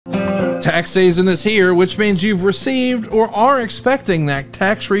Tax season is here, which means you've received or are expecting that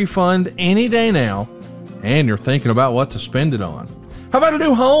tax refund any day now, and you're thinking about what to spend it on. How about a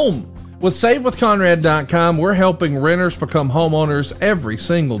new home? With SaveWithConrad.com, we're helping renters become homeowners every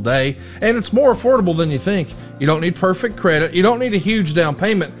single day, and it's more affordable than you think. You don't need perfect credit. You don't need a huge down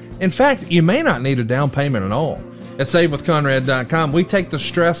payment. In fact, you may not need a down payment at all. At SaveWithConrad.com, we take the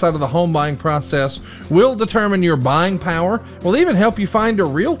stress out of the home buying process. We'll determine your buying power. We'll even help you find a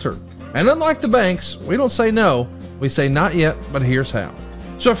realtor. And unlike the banks, we don't say no. We say not yet, but here's how.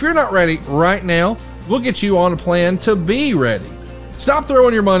 So if you're not ready right now, we'll get you on a plan to be ready. Stop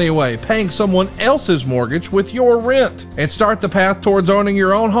throwing your money away, paying someone else's mortgage with your rent, and start the path towards owning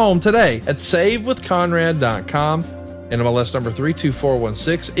your own home today at SaveWithConrad.com. NMLS number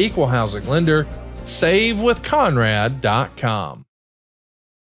 32416, equal housing lender. SaveWithConrad.com.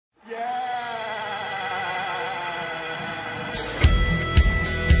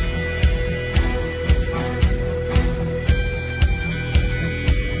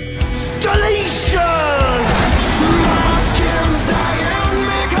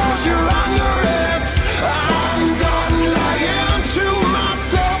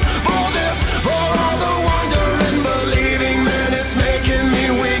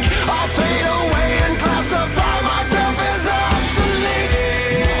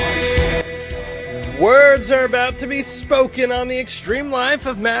 Words are about to be spoken on the Extreme Life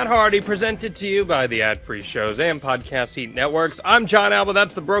of Matt Hardy, presented to you by the ad-free shows and podcast heat networks. I'm John Alba.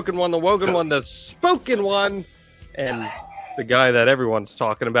 That's the broken one, the woken one, the spoken one, and the guy that everyone's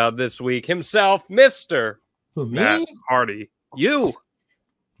talking about this week himself, Mr. Matt Hardy. You.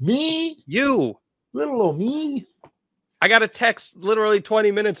 Me? You. Little old me? I got a text literally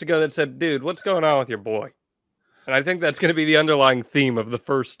 20 minutes ago that said, dude, what's going on with your boy? And I think that's going to be the underlying theme of the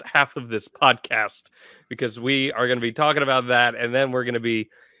first half of this podcast, because we are going to be talking about that, and then we're going to be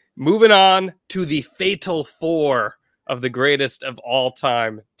moving on to the Fatal Four of the greatest of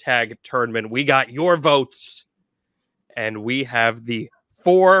all-time tag tournament. We got your votes, and we have the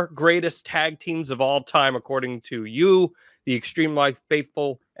 4 greatest tag teams of all time, according to you, the Extreme Life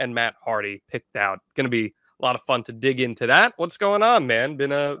Faithful, and Matt Hardy picked out. Going to be a lot of fun to dig into that. What's going on, man?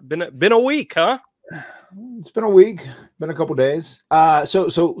 Been a week, huh? It's been a week, been a couple days.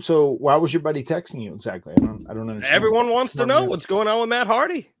 So why was your buddy texting you exactly? I don't understand. Everyone wants to know what's going on with Matt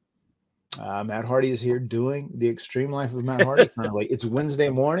Hardy. Matt Hardy is here doing the Extreme Life of Matt Hardy. Currently, it's Wednesday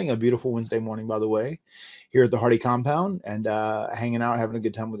morning, a beautiful Wednesday morning, by the way, here at the Hardy compound, and hanging out, having a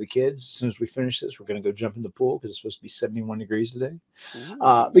good time with the kids. As soon as we finish this, we're going to go jump in the pool because it's supposed to be 71 degrees today.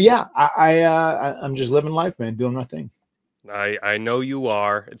 But yeah, I'm just living life, man, doing my thing. I know you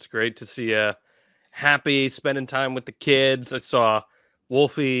are. It's great to see you happy, spending time with the kids. I saw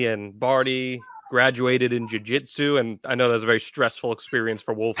Wolfie and Barty graduated in jiu-jitsu, and I know that was a very stressful experience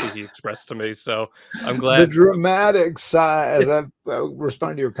for Wolfie, he expressed to me, so I'm glad. The dramatic side, as I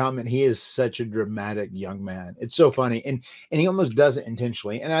respond to your comment, he is such a dramatic young man. It's so funny, and he almost does it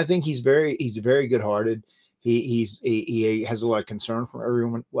intentionally, and I think he's very good-hearted. He has a lot of concern for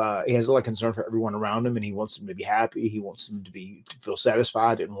everyone. He has a lot of concern for everyone around him, and he wants them to be happy. He wants them to feel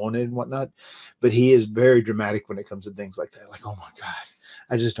satisfied and wanted and whatnot. But he is very dramatic when it comes to things like that. Like, oh my God,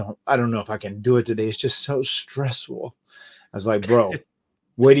 I don't know if I can do it today. It's just so stressful. I was like, bro,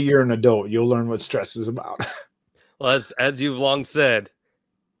 wait till you're an adult. You'll learn what stress is about. Well, as you've long said,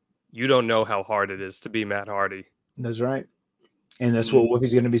 you don't know how hard it is to be Matt Hardy. That's right. And that's what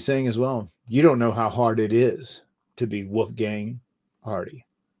Wolfie's going to be saying as well. You don't know how hard it is to be Wolfgang Hardy.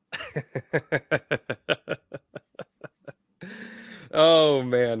 Oh,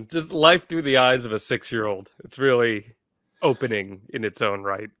 man. Just life through the eyes of a 6-year-old. It's really opening in its own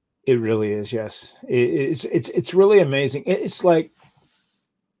right. It really is, yes. It's really amazing. It's like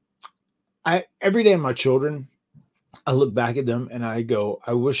every day my children, I look back at them and I go,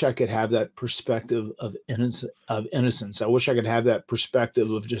 I wish I could have that perspective of innocence. I wish I could have that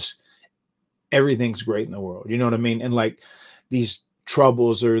perspective of just everything's great in the world. You know what I mean? And like these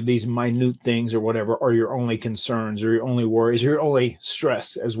troubles or these minute things or whatever are your only concerns or your only worries, or your only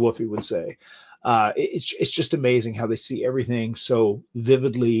stress, as Wolfie would say. It's just amazing how they see everything so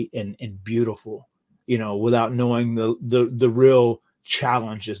vividly and beautiful, you know, without knowing the real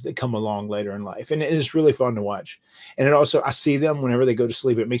challenges that come along later in life. And it is really fun to watch. And it also, I see them whenever they go to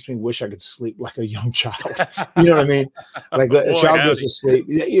sleep, it makes me wish I could sleep like a young child. You know what I mean? Like a child goes to sleep,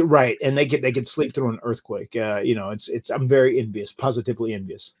 right? And they could sleep through an earthquake. You know, I'm very envious, positively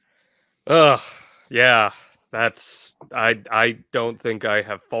envious. Yeah, I don't think I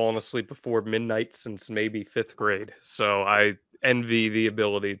have fallen asleep before midnight since maybe 5th grade. So I envy the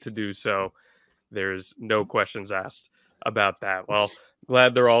ability to do so. There's no questions asked about that. Well,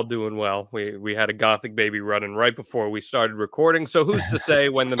 Glad they're all doing well. We had a Gothic baby running right before we started recording. So who's to say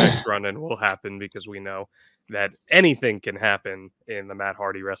when the next run-in will happen? Because we know that anything can happen in the Matt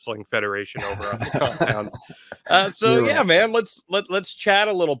Hardy Wrestling Federation over on the compound. So You're yeah, right. man, let's chat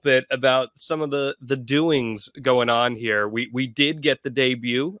a little bit about some of the doings going on here. We did get the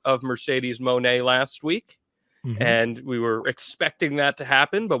debut of Mercedes Moné last week, and we were expecting that to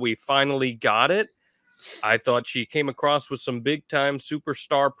happen, but we finally got it. I thought she came across with some big time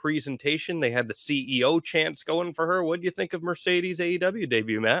superstar presentation. They had the CEO chants going for her. What do you think of Mercedes AEW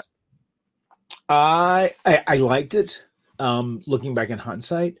debut, Matt? I liked it. Looking back in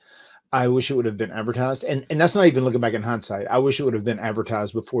hindsight, I wish it would have been advertised, and that's not even looking back in hindsight. I wish it would have been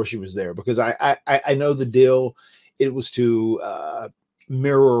advertised before she was there, because I know the deal. It was to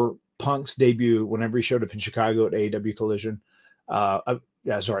mirror Punk's debut whenever he showed up in Chicago at AEW Collision.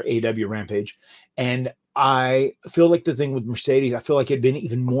 AEW Rampage, and I feel like the thing with Mercedes, I feel like it'd been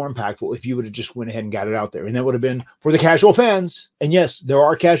even more impactful if you would have just went ahead and got it out there, and that would have been for the casual fans. And yes, there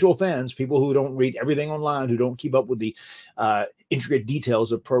are casual fans, people who don't read everything online, who don't keep up with the intricate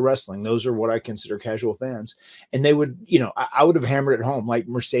details of pro wrestling. Those are what I consider casual fans, and they would, I would have hammered it home like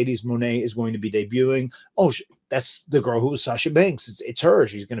Mercedes Moné is going to be debuting. Oh, that's the girl who was Sasha Banks. It's her.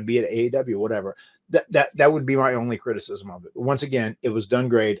 She's going to be at AEW, whatever. That would be my only criticism of it. Once again, it was done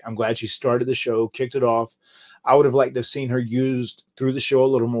great. I'm glad she started the show, kicked it off. I would have liked to have seen her used through the show a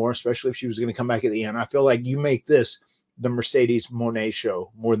little more, especially if she was going to come back at the end. I feel like you make this the Mercedes Moné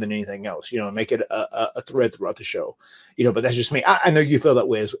show more than anything else, make it a thread throughout the show, but that's just me. I know you feel that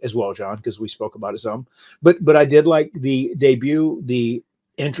way as well, John, because we spoke about it some, but I did like the debut, the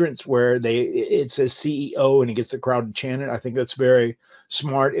entrance where it says CEO and it gets the crowd to chant it. I think that's very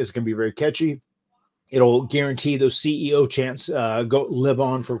smart. It's going to be very catchy. It'll guarantee those CEO chants live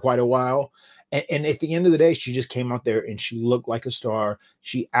on for quite a while. And at the end of the day, she just came out there and she looked like a star.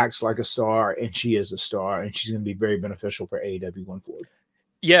 She acts like a star, and she is a star, and she's going to be very beneficial for AEW going forward.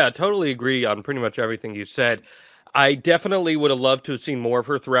 Yeah, totally agree on pretty much everything you said. I definitely would have loved to have seen more of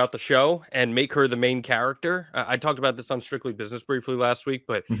her throughout the show and make her the main character. I talked about this on Strictly Business briefly last week,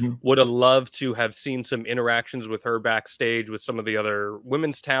 but would have loved to have seen some interactions with her backstage with some of the other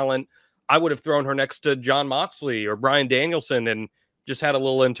women's talent. I would have thrown her next to John Moxley or Bryan Danielson and just had a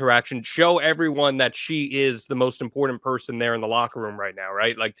little interaction, show everyone that she is the most important person there in the locker room right now,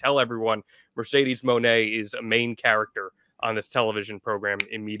 right? Like, tell everyone Mercedes Moné is a main character on this television program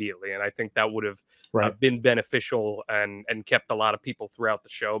immediately. And I think that would have been beneficial and kept a lot of people throughout the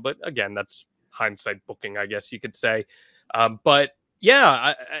show. But again, that's hindsight booking, I guess you could say. But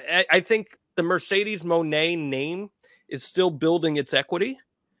yeah, I think the Mercedes Moné name is still building its equity.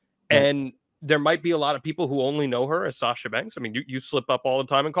 And there might be a lot of people who only know her as Sasha Banks. I mean, you slip up all the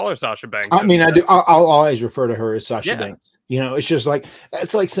time and call her Sasha Banks. I mean, I do. I'll always refer to her as Sasha Banks. It's just like,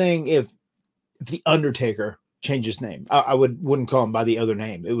 it's like saying if the Undertaker changed his name, I wouldn't call him by the other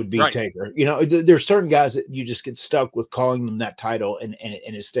name. It would be Taker. There's certain guys that you just get stuck with calling them that title, and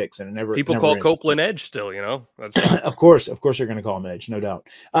it sticks, and it never. People never call ends. Copeland Edge still. That's of course they're going to call him Edge, no doubt.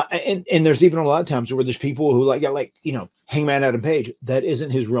 And there's even a lot of times where there's people who Hangman Adam Page. That isn't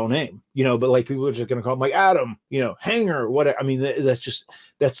his real name, but like people are just going to call him like Adam, Hanger, whatever. I mean,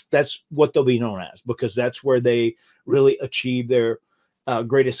 that's what they'll be known as, because that's where they really achieve their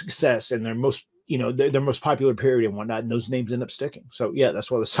greatest success and their most. Their most popular period and whatnot, and those names end up sticking. So yeah, that's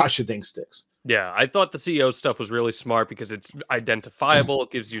why the Sasha thing sticks. Yeah, I thought the CEO stuff was really smart because it's identifiable.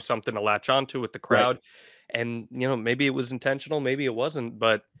 It gives you something to latch onto with the crowd, and maybe it was intentional, maybe it wasn't,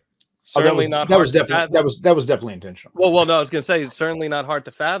 but certainly not. That was definitely intentional. Well, no, I was gonna say it's certainly not hard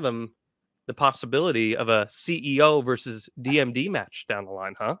to fathom the possibility of a CEO versus DMD match down the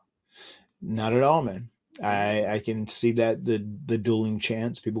line, huh? Not at all, man. I can see that the dueling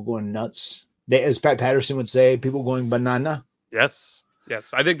chants, people going nuts. As Pat Patterson would say, people going banana. Yes.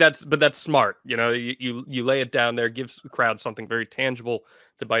 I think that's smart. You lay it down there, gives the crowd something very tangible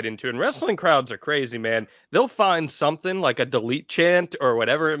to bite into. And wrestling crowds are crazy, man. They'll find something like a delete chant or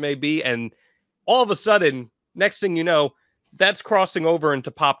whatever it may be, and all of a sudden, next thing you know, that's crossing over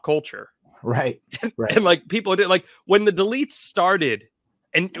into pop culture. Right. And like people did, like when the delete started,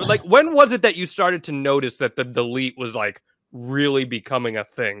 and like when was it that you started to notice that the delete was like really becoming a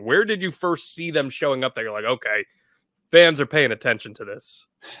thing? Where did you first see them showing up there? You're like, okay, fans are paying attention to this.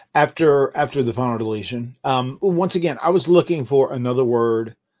 After the final deletion. Once again, I was looking for another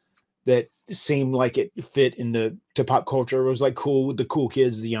word that seemed like it fit to pop culture. It was like cool with the cool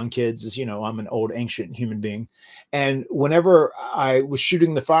kids, the young kids. As I'm an old ancient human being. And whenever I was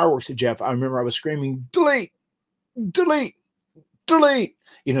shooting the fireworks at Jeff, I remember I was screaming, delete, delete, delete.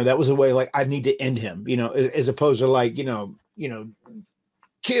 That was a way like I need to end him, as opposed to like,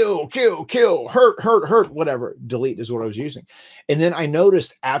 kill, kill, kill, hurt, hurt, hurt, whatever. Delete is what I was using. And then I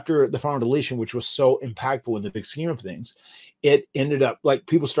noticed after the final deletion, which was so impactful in the big scheme of things, it ended up like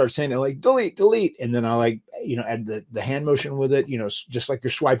people started saying it like delete, delete. And then I like, add the hand motion with it, just like you're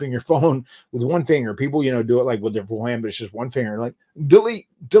swiping your phone with one finger. People, do it like with their full hand, but it's just one finger, like delete,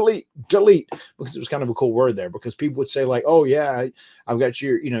 delete, delete, because it was kind of a cool word there, because people would say like, oh yeah, I've got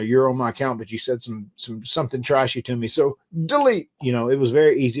your, you're on my account, but you said something trashy to me. So delete, it was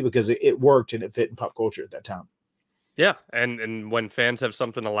very easy because it worked and it fit in pop culture at that time. Yeah, and when fans have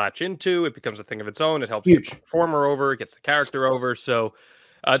something to latch into, it becomes a thing of its own. It helps get the performer over, it gets the character over. So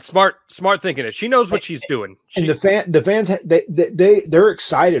smart thinking. She knows what she's doing. And the fans, they're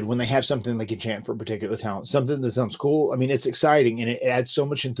excited when they have something they can chant for a particular talent, something that sounds cool. I mean, it's exciting, and it adds so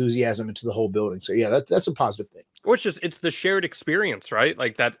much enthusiasm into the whole building. So yeah, that's a positive thing. Or it's the shared experience, right?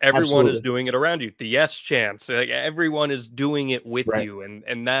 Like that everyone Absolutely. Is doing it around you. The yes chants, like everyone is doing it with you,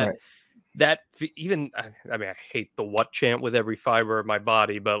 and that. Right. That even, I mean, I hate the what chant with every fiber of my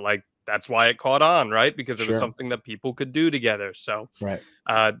body, but like, that's why it caught on, right? Because it was something that people could do together. So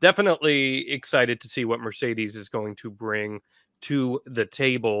definitely excited to see what Mercedes is going to bring to the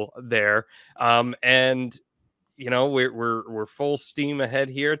table there. And, we're full steam ahead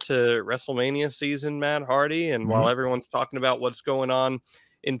here to WrestleMania season, Matt Hardy. And while everyone's talking about what's going on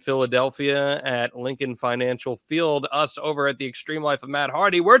in Philadelphia at Lincoln Financial Field, us over at the Extreme Life of Matt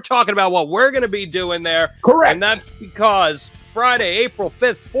Hardy, we're talking about what we're going to be doing there. Correct. And that's because Friday, April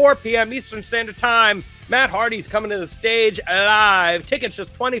 5th, 4 p.m. Eastern Standard Time, Matt Hardy's coming to the stage live. Tickets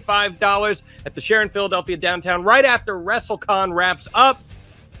just $25 at the Sharon Philadelphia downtown right after WrestleCon wraps up.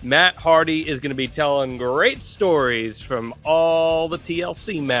 Matt Hardy is going to be telling great stories from all the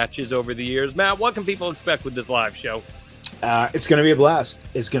TLC matches over the years. Matt, what can people expect with this live show? It's going to be a blast.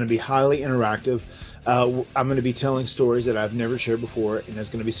 It's going to be highly interactive. I'm going to be telling stories that I've never shared before, and it's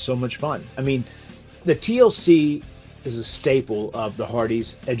going to be so much fun. I mean, the TLC is a staple of the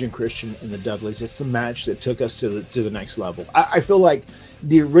Hardys, Edge and Christian, and the Dudleys. It's the match that took us to the next level. I feel like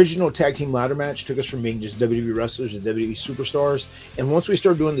the original tag team ladder match took us from being just WWE wrestlers to WWE superstars. And once we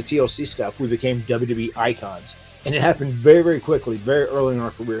started doing the TLC stuff, we became WWE icons. And it happened very, very quickly, very early in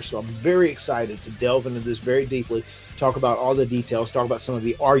our career. So I'm very excited to delve into this very deeply, talk about all the details, talk about some of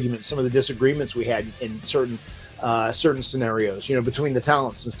the arguments, some of the disagreements we had in certain scenarios, between the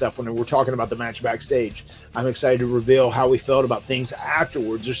talents and stuff when we're talking about the match backstage. I'm excited to reveal how we felt about things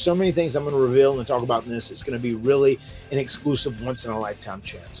afterwards. There's so many things I'm going to reveal and talk about in this. It's going to be really an exclusive once-in-a-lifetime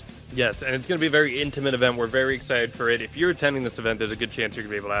chance. Yes, and it's going to be a very intimate event. We're very excited for it. If you're attending this event, there's a good chance you're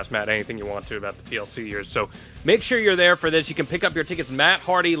going to be able to ask Matt anything you want to about the TLC years. So make sure you're there for this. You can pick up your tickets at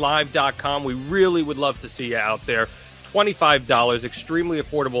MattHardyLive.com. We really would love to see you out there. $25, extremely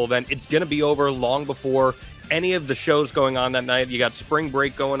affordable event. It's going to be over long before any of the shows going on that night. You got Spring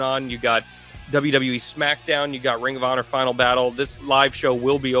Break going on. You got WWE SmackDown. You got Ring of Honor Final Battle. This live show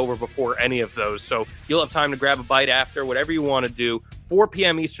will be over before any of those. So you'll have time to grab a bite after, whatever you want to do. 4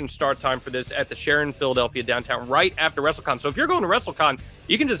 p.m. Eastern start time for this at the Sharon Philadelphia downtown right after WrestleCon. So if you're going to WrestleCon,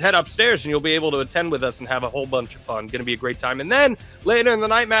 you can just head upstairs and you'll be able to attend with us and have a whole bunch of fun. Going to be a great time. And then later in the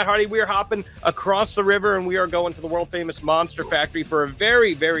night, Matt Hardy, we are hopping across the river and we are going to the world famous Monster Factory for a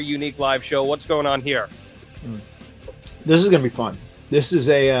very, very unique live show. What's going on here? This is going to be fun. This is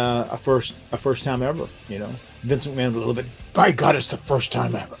a first time ever. Vince McMahon was a little bit. By God, it's the first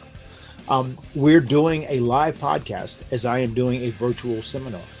time ever. We're doing a live podcast as I am doing a virtual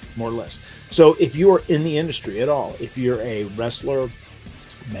seminar, more or less. So if you are in the industry at all, if you're a wrestler,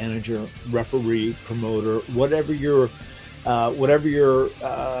 manager, referee, promoter, whatever your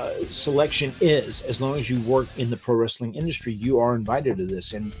selection is, as long as you work in the pro wrestling industry, you are invited to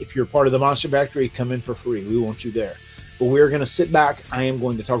this. And if you're part of the Monster Factory, come in for free. We want you there. But we're going to sit back. I am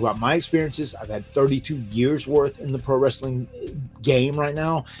going to talk about my experiences. I've had 32 years worth in the pro wrestling game right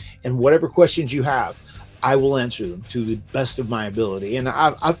now. And whatever questions you have, I will answer them to the best of my ability. And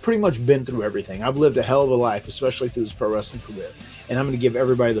I've pretty much been through everything. I've lived a hell of a life, especially through this pro wrestling career. And I'm going to give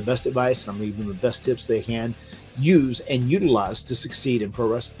everybody the best advice. And I'm going to give them the best tips they can use and utilize to succeed in pro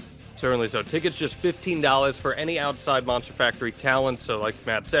wrestling. Certainly so. Tickets just $15 for any outside Monster Factory talent. So like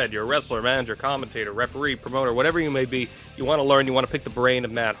Matt said, you're a wrestler, manager, commentator, referee, promoter, whatever you may be, you want to learn, you want to pick the brain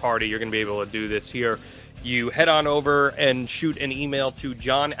of Matt Hardy, you're going to be able to do this here. You head on over and shoot an email to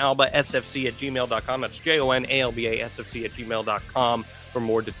jonalbasfc@gmail.com. That's JONALBASFC@gmail.com for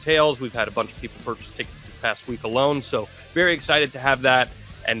more details. We've had a bunch of people purchase tickets this past week alone, so very excited to have that.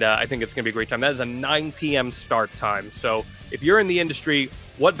 And I think it's going to be a great time. That is a 9 p.m. start time. So if you're in the industry,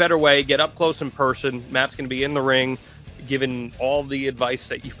 what better way? Get up close in person. Matt's going to be in the ring, giving all the advice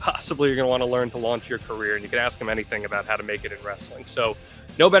that you possibly are going to want to learn to launch your career. And you can ask him anything about how to make it in wrestling. So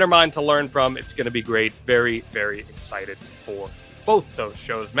no better mind to learn from. It's going to be great. Very, very excited for both those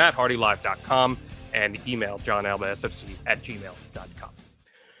shows. MattHardyLive.com and email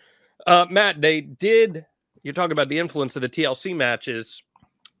johnalbasfc@gmail.com. Matt, you're talking about the influence of the TLC matches.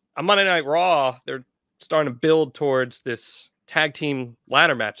 On Monday Night Raw, they're starting to build towards this tag team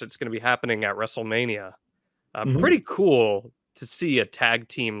ladder match that's going to be happening at WrestleMania. Pretty cool to see a tag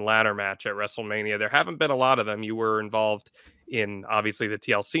team ladder match at WrestleMania. There haven't been a lot of them. You were involved in, obviously, the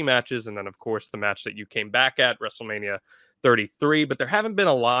TLC matches, and then, of course, the match that you came back at, WrestleMania 33, but there haven't been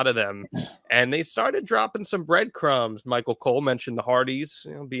a lot of them, and they started dropping some breadcrumbs. Michael Cole mentioned the Hardys,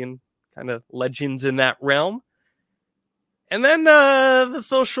 being kind of legends in that realm. And then the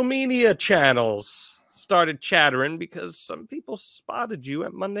social media channels started chattering because some people spotted you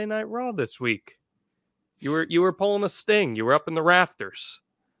at Monday Night Raw this week. You were pulling a sting. You were up in the rafters.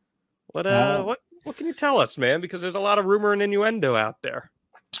 What can you tell us, man? Because there's a lot of rumor and innuendo out there.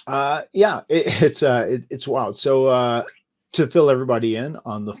 Yeah, it's wild. So to fill everybody in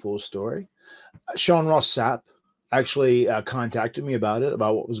on the full story, Sean Ross Sapp actually contacted me about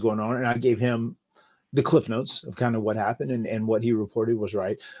what was going on, and I gave him the cliff notes of kind of what happened, and what he reported was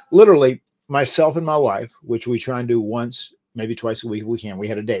right. Literally, myself and my wife, which we try and do once, maybe twice a week if we can. We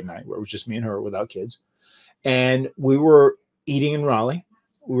had a date night where it was just me and her without kids. And we were eating in Raleigh.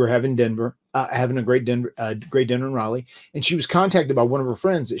 We were having having a great dinner in Raleigh. And she was contacted by one of her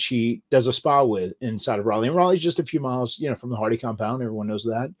friends that she does a spa with inside of Raleigh. And Raleigh's just a few miles, from the Hardy compound. Everyone knows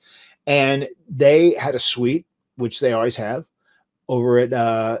that. And they had a suite, which they always have, over at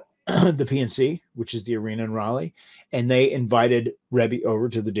the PNC, which is the arena in Raleigh. And they invited Rebby over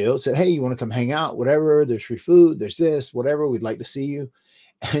to the deal. Said, hey, you want to come hang out? Whatever. There's free food. There's this, whatever. We'd like to see you.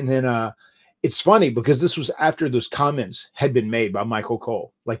 And then it's funny because this was after those comments had been made by Michael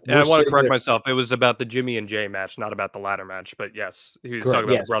Cole. I want to correct myself. It was about the Jimmy and Jay match, not about the ladder match. But yes, he was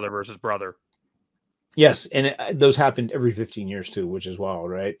talking about brother versus brother. Yes, and those happened every 15 years too, which is wild,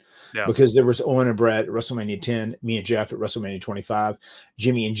 right? Yeah. Because there was Owen and Brett at WrestleMania 10, me and Jeff at WrestleMania 25,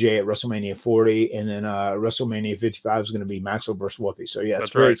 Jimmy and Jay at WrestleMania 40, and then WrestleMania 55 is going to be Maxwell versus Wolfie. So yeah,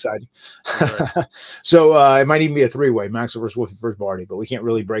 it's very exciting. Right. So it might even be a three-way, Maxwell versus Wolfie versus Barty, but we can't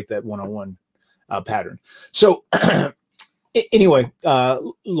really break that one-on-one pattern. So anyway,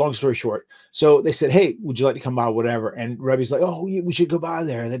 long story short, so they said, hey, would you like to come by, whatever? And Rebby's like, oh, we should go by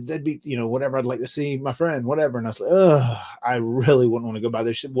there. That'd be, whatever. I'd like to see my friend, whatever. And I was like, oh, I really wouldn't want to go by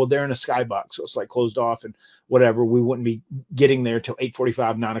there. She said, well, they're in a skybox, so it's like closed off and whatever. We wouldn't be getting there till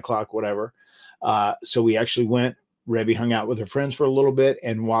 8:45, 9 o'clock, whatever. So we actually went. Rebby hung out with her friends for a little bit,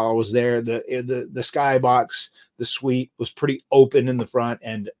 and while I was there, the skybox, the suite was pretty open in the front,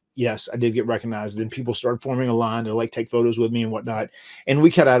 and yes, I did get recognized. Then people started forming a line to take photos with me and whatnot. And we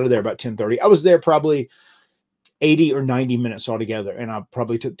cut out of there about 10:30. I was there probably 80 or 90 minutes altogether. And I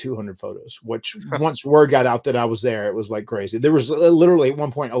probably took 200 photos, which once word got out that I was there, it was like crazy. There was literally at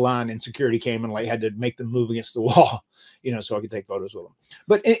one point a line and security came and had to make them move against the wall, so I could take photos with them.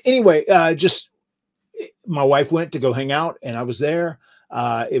 But anyway, just my wife went to go hang out and I was there.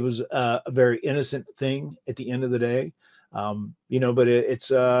 It was a very innocent thing at the end of the day. But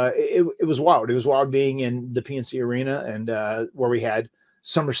it was wild. It was wild being in the PNC arena and where we had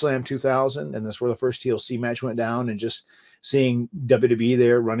SummerSlam 2000, and that's where the first TLC match went down, and just seeing WWE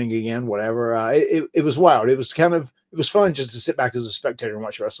there running again, whatever. It was wild. It was fun just to sit back as a spectator and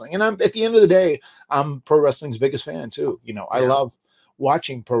watch wrestling. And at the end of the day, I'm pro wrestling's biggest fan too. I love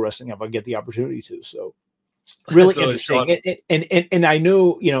watching pro wrestling if I get the opportunity to. So really interesting. And I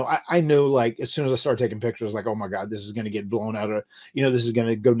knew, I knew as soon as I started taking pictures, oh my God, this is going to get blown out of, this is going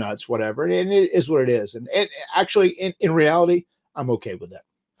to go nuts, whatever. And it is what it is. And actually in reality, I'm okay with that.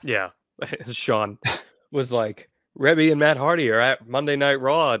 Yeah. Sean was like, Rebby and Matt Hardy are at Monday Night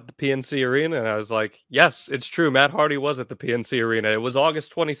Raw at the PNC Arena. And I was like, yes, it's true. Matt Hardy was at the PNC Arena. It was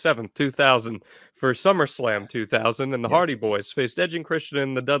August 27th, 2000 for SummerSlam 2000. And the Hardy Boys faced Edge and Christian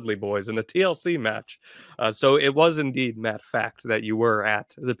and the Dudley Boys in a TLC match. So it was indeed, Matt, fact that you were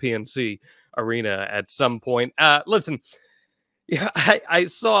at the PNC Arena at some point. Listen, I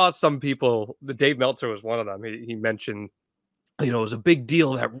saw some people, Dave Meltzer was one of them. He mentioned, it was a big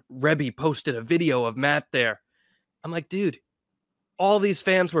deal that Rebby posted a video of Matt there. I'm like, dude, all these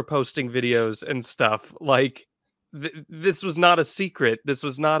fans were posting videos and stuff. This was not a secret. This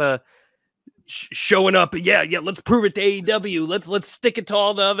was not a showing up. Yeah, let's prove it to AEW. Let's stick it to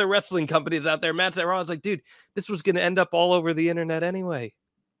all the other wrestling companies out there. Matt's at Raw. I was like, dude, this was going to end up all over the internet anyway.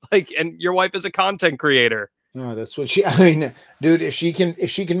 And your wife is a content creator. Oh, that's what dude, if she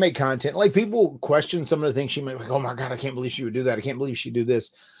can make content, people question some of the things she made, oh my God, I can't believe she would do that. I can't believe she'd do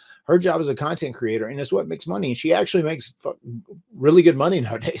this. Her job as a content creator, and it's what makes money. And she actually makes really good money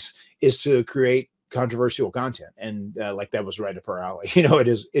nowadays, is to create controversial content. And like that was right up her alley. You know, it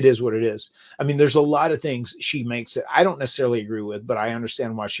is what it is. I mean, there's a lot of things she makes that I don't necessarily agree with, but I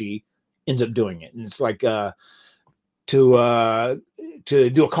understand why she ends up doing it. And it's like to do a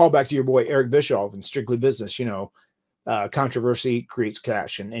callback to your boy Eric Bischoff and Strictly Business, you know, controversy creates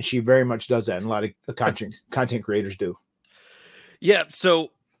cash, and she very much does that, and a lot of content creators do. Yeah,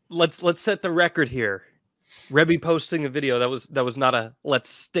 so let's set the record here. Rebby posting a video that was not a let's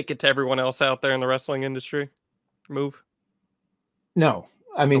stick it to everyone else out there in the wrestling industry move. No,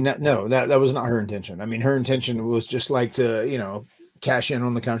 I mean, no, that was not her intention. I mean, her intention was just like to, you know, cash in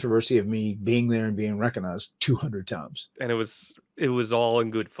on the controversy of me being there and being recognized 200 times. And it was all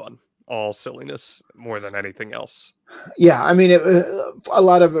in good fun, all silliness more than anything else. Yeah, I mean, a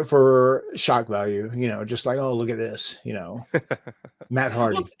lot of it for shock value, you know, just like, oh, look at this, you know, Matt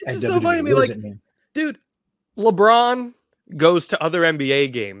Hardy. Well, it's just so funny to me, like, dude, LeBron goes to other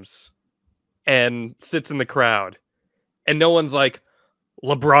NBA games and sits in the crowd, and no one's like,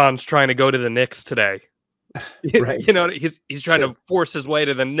 LeBron's trying to go to the Knicks today. Right. You know, he's trying to force his way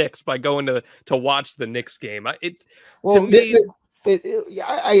to the Knicks by going to watch the Knicks game. It's to me.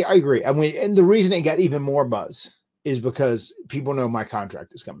 I agree. I mean, and the reason it got even more buzz is because people know my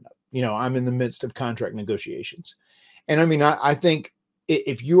contract is coming up. You know, I'm in the midst of contract negotiations. And I mean, I think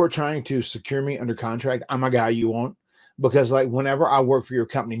if you are trying to secure me under contract, I'm a guy you want, because like whenever I work for your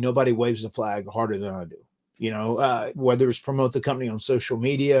company, nobody waves the flag harder than I do. You know, whether it's promote the company on social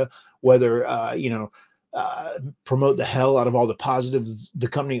media, whether, you know, promote the hell out of all the positives the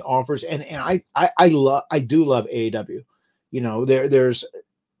company offers. And I do love AEW. You know, there's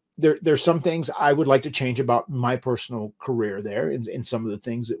some things I would like to change about my personal career there in some of the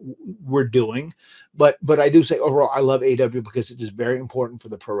things that we're doing. But I do say overall, I love AEW because it is very important for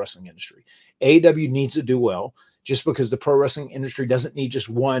the pro wrestling industry. AEW needs to do well, just because the pro wrestling industry doesn't need just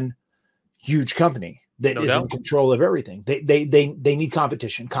one huge company that is in control of everything. They need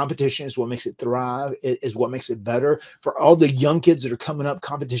competition. Competition is what makes it thrive. It is what makes it better. For all the young kids that are coming up,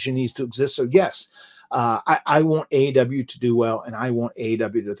 competition needs to exist. So yes, I want AEW to do well, and I want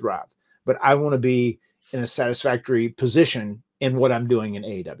AEW to thrive, but I want to be in a satisfactory position in what I'm doing in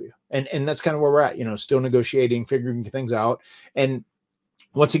AEW. And that's kind of where we're at, you know, still negotiating, figuring things out. And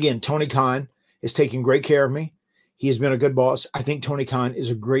once again, Tony Khan is taking great care of me. He has been a good boss. I think Tony Khan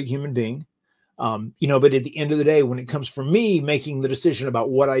is a great human being. You know, but at the end of the day, when it comes for me making the decision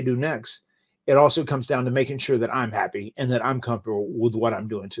about what I do next, it also comes down to making sure that I'm happy and that I'm comfortable with what I'm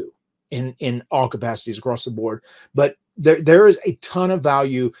doing too, in all capacities across the board. But there is a ton of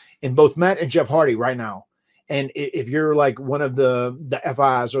value in both Matt and Jeff Hardy right now. And if you're like one of the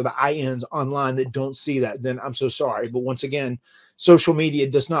FIs or the INs online that don't see that, then I'm so sorry. But once again, social media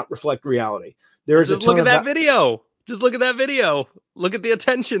does not reflect reality. There is just look at that video. Just look at that video. Look at the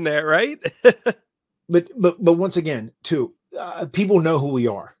attention there, right? but once again, too, people know who we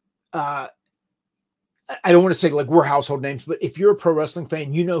are. I don't want to say like we're household names, but if you're a pro wrestling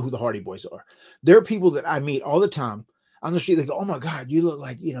fan, you know who the Hardy Boys are. There are people that I meet all the time on the street. They go, "Oh my God, you look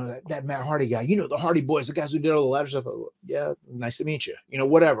like, you know, that Matt Hardy guy. You know, the Hardy Boys, the guys who did all the ladder stuff." Oh, yeah, nice to meet you. You know,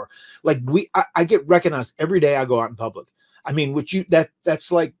 whatever. Like I get recognized every day I go out in public. I mean,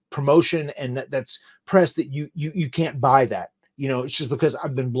 that's like promotion, and that's press that you can't buy that. You know, it's just because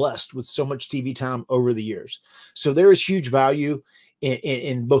I've been blessed with so much TV time over the years. So there is huge value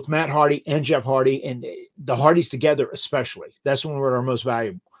in both Matt Hardy and Jeff Hardy, and the Hardys together, especially. That's when we're our most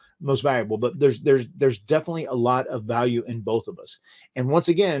valuable. But there's definitely a lot of value in both of us. And once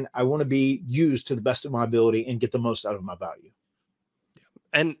again, I want to be used to the best of my ability and get the most out of my value.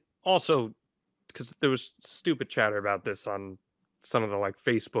 And also, because there was stupid chatter about this on some of the like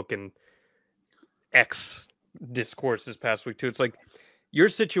Facebook and X discourse this past week too. It's like your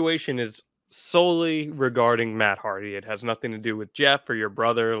situation is solely regarding Matt Hardy. It has nothing to do with Jeff or your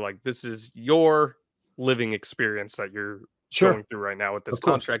brother. Like, this is your living experience that you're going through right now with this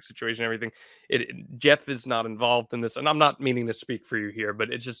contract situation and everything. Jeff is not involved in this, and I'm not meaning to speak for you here, but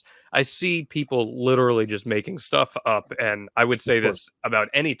it's just, I see people literally just making stuff up. And I would say this about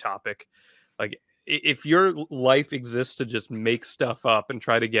any topic. Like, if your life exists to just make stuff up and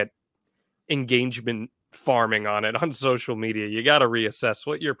try to get engagement farming on it on social media, you got to reassess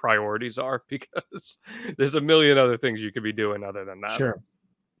what your priorities are, because there's a million other things you could be doing other than that. Sure.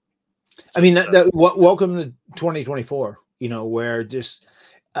 I mean, welcome to 2024, you know, where just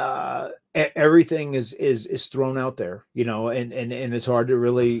everything is thrown out there, you know, and it's hard to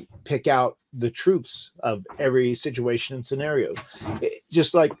really pick out the truths of every situation and scenario.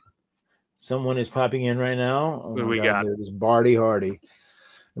 Just like someone is popping in right now. Oh, what we got? There's Barty Hardy.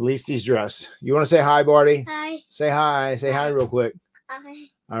 At least he's dressed. You want to say hi, Barty? Hi. Say hi. Say hi real quick. Hi.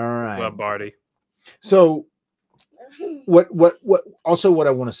 All right. What's up, Barty? So what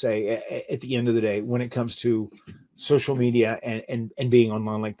I want to say at the end of the day, when it comes to social media and being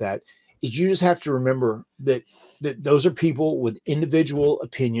online like that, is you just have to remember that those are people with individual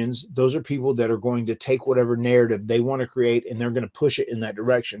opinions. Those are people that are going to take whatever narrative they want to create and they're going to push it in that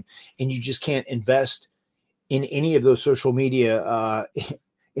direction. And you just can't invest in any of those social media,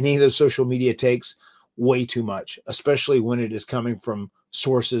 takes way too much, especially when it is coming from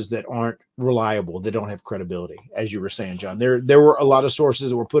sources that aren't reliable, that don't have credibility. As you were saying, John, there were a lot of sources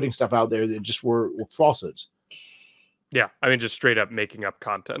that were putting stuff out there that just were falsehoods. Yeah, I mean, just straight up making up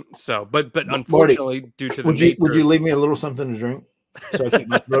content. So, but unfortunately, Marty, due to the would you leave me a little something to drink so I keep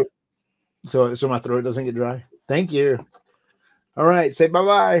my throat so my throat doesn't get dry? Thank you. All right, say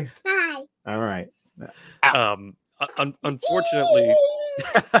bye-bye. Hi. All right. Unfortunately,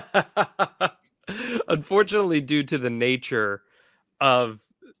 unfortunately, due to the nature of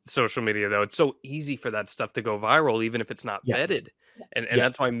social media, though, it's so easy for that stuff to go viral, even if it's not vetted, and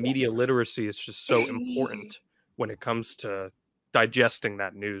that's why media literacy is just so important when it comes to digesting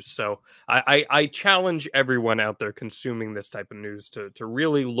that news. So I challenge everyone out there consuming this type of news to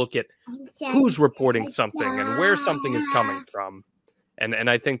really look at who's reporting something and where something is coming from. And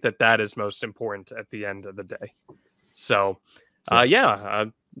I think that is most important at the end of the day. So,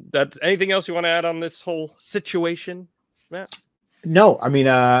 that's anything else you want to add on this whole situation, Matt? No, I mean,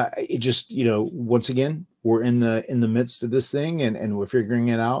 it just, once again, we're in the midst of this thing and we're figuring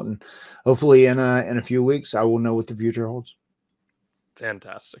it out. And hopefully in a few weeks, I will know what the future holds.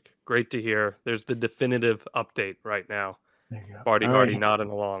 Fantastic. Great to hear. There's the definitive update right now. There you go. Barty Right. nodding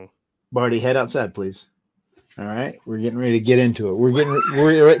along. Barty, head outside, please. All right. We're getting ready to get into it. We're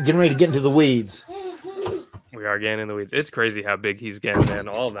getting ready to get into the weeds. We are getting in the weeds. It's crazy how big he's getting, man.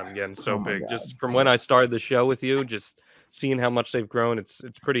 All of them getting so big. God. Just from when I started the show with you, just seeing how much they've grown, it's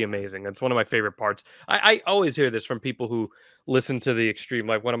pretty amazing. It's one of my favorite parts. I always hear this from people who listen to the extreme.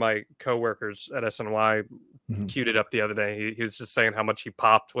 Like one of my coworkers at SNY queued it up the other day. He was just saying how much he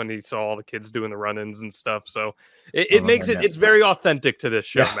popped when he saw all the kids doing the run-ins and stuff. So it makes it's very authentic to this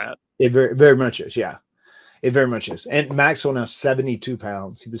show, Matt. It very, very much is. Yeah, it very much is. And Maxwell now 72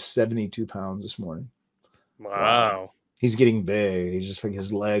 pounds. He was 72 pounds this morning. Wow. He's getting big. He's just like,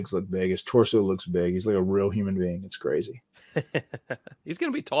 his legs look big. His torso looks big. He's like a real human being. It's crazy. He's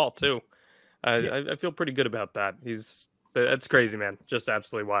going to be tall too. I feel pretty good about that. That's crazy, man. Just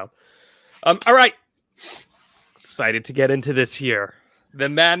absolutely wild. All right. Excited to get into this here. The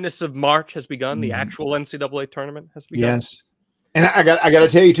madness of March has begun. The actual NCAA tournament has begun. Yes. And I got to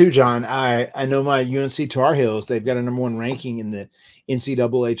tell you too, John, I know my UNC Tar Heels, they've got a #1 ranking in the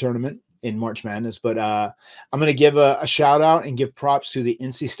NCAA tournament in March Madness, but I'm going to give a shout out and give props to the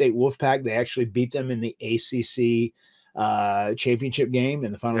NC State Wolfpack. They actually beat them in the ACC championship game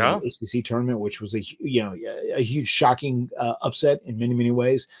in the finals of the ACC tournament, which was a huge shocking upset in many, many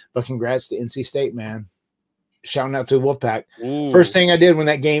ways. But congrats to NC State, man. Shouting out to the Wolfpack. Ooh. First thing I did when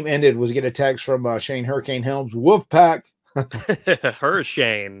that game ended was get a text from Shane Hurricane Helms, Wolfpack.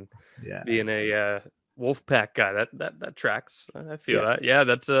 Shane, being a Wolfpack guy, that tracks. I feel that. Yeah,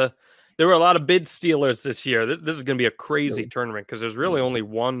 there were a lot of bid stealers this year. This is going to be a crazy tournament because there's really only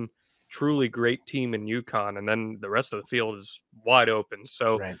one truly great team in UConn, and then the rest of the field is wide open.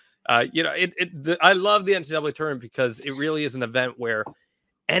 So, I love the NCAA tournament because it really is an event where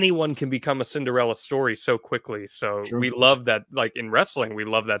anyone can become a Cinderella story so quickly. So we love that. Like in wrestling, we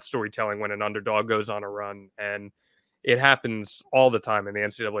love that storytelling when an underdog goes on a run, and it happens all the time in the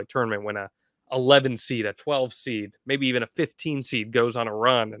NCAA tournament when a 11 seed, a 12 seed, maybe even a 15 seed goes on a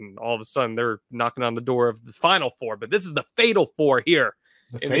run, and all of a sudden they're knocking on the door of the Final Four. But this is the Fatal Four here.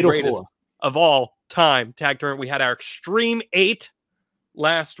 The greatest four of all time tag tournament. We had our Extreme 8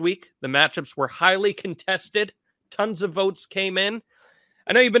 last week. The matchups were highly contested. Tons of votes came in.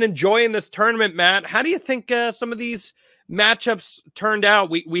 I know you've been enjoying this tournament, Matt. How do you think some of these matchups turned out?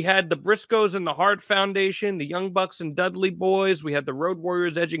 We had the Briscoes and the Hart Foundation, the Young Bucks and Dudley Boys. We had the Road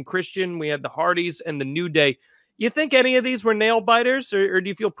Warriors, Edge and Christian. We had the Hardys and the New Day. You think any of these were nail biters, or do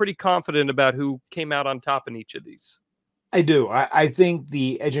you feel pretty confident about who came out on top in each of these? I do. I think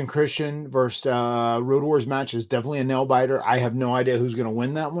the Edge and Christian versus Road Warriors match is definitely a nail biter. I have no idea who's going to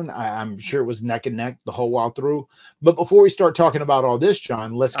win that one. I'm sure it was neck and neck the whole while through. But before we start talking about all this,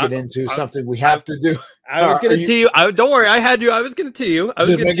 John, let's get into something we have to do. I was going to tee you. Don't worry, I had you. I was going to tee you. I was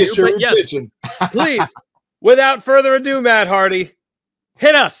going to tee you. But yes, please, without further ado, Matt Hardy,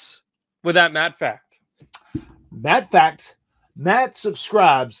 hit us with that Matt fact. Matt fact: Matt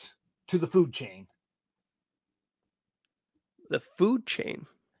subscribes to the food chain. The food chain.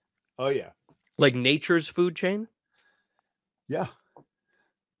 Oh yeah. Like Nature's food chain? Yeah.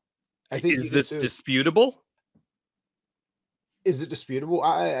 I think is this disputable? Is it disputable?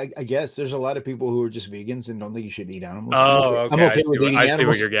 I guess there's a lot of people who are just vegans and don't think you should eat animals. Oh, okay. I'm okay with eating animals. I see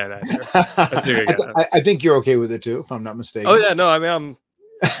what you're getting at here. I see what you're getting at. I think you're okay with it too, if I'm not mistaken. Oh yeah, no, I mean,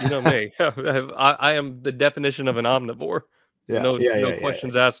 you know me. I am the definition of an omnivore. Yeah, No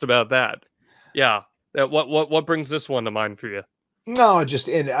questions asked about that. Yeah. What brings this one to mind for you? No, I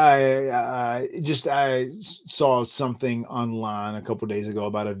saw something online a couple of days ago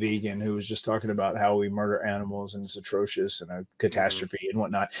about a vegan who was just talking about how we murder animals and it's atrocious and a catastrophe and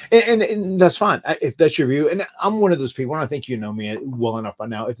whatnot. And that's fine if that's your view. And I'm one of those people, and I think you know me well enough by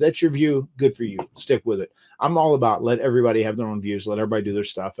now. If that's your view, good for you. Stick with it. I'm all about let everybody have their own views, let everybody do their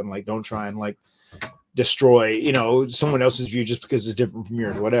stuff, and like don't try and like destroy someone else's view just because it's different from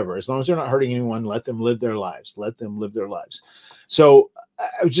yours, whatever. As long as they're not hurting anyone, let them live their lives. So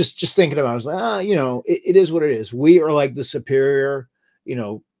I was just thinking about it. I was like, it is what it is. We are like the superior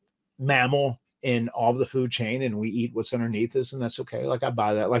mammal in all of the food chain, and we eat what's underneath us, and that's okay. Like I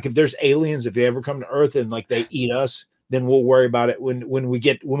buy that. Like if there's aliens, if they ever come to Earth and like they eat us, then we'll worry about it when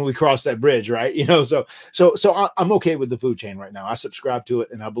we cross that bridge, right? So I'm okay with the food chain right now. I subscribe to it,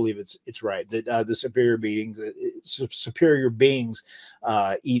 and I believe it's right that the superior beings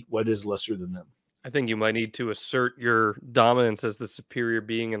eat what is lesser than them. I think you might need to assert your dominance as the superior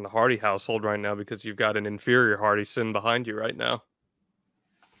being in the Hardy household right now, because you've got an inferior Hardy sitting behind you right now.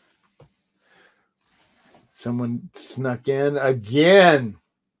 Someone snuck in again.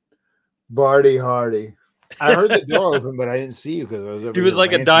 Barty Hardy. I heard the door open, but I didn't see you because I was over. He was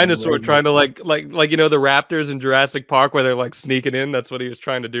like a dinosaur trying to like the raptors in Jurassic Park where they're like sneaking in. That's what he was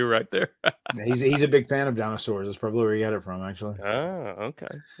trying to do right there. He's a big fan of dinosaurs. That's probably where he got it from, actually. Oh, okay.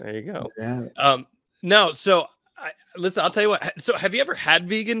 There you go. Yeah. No, so listen, I'll tell you what. So have you ever had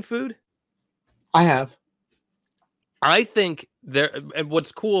vegan food? I have. I think and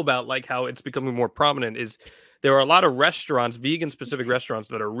what's cool about like how it's becoming more prominent is there are a lot of restaurants, vegan specific restaurants,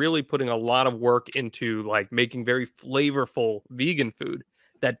 that are really putting a lot of work into like making very flavorful vegan food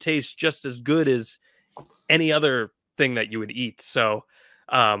that tastes just as good as any other thing that you would eat. So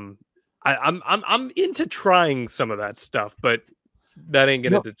I'm into trying some of that stuff, but that ain't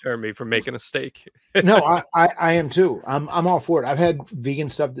gonna deter me from making a steak. No, I am too. I'm all for it. I've had vegan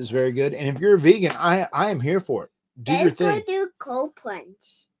stuff that's very good, and if you're a vegan, I am here for it. Do your thing. Do cold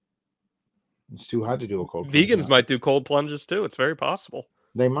plunge. It's too hot to do a cold plunge. Vegans might do cold plunges too. It's very possible.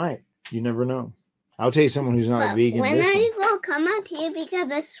 They might. You never know. I'll tell you someone who's not a vegan. When are you going to come up here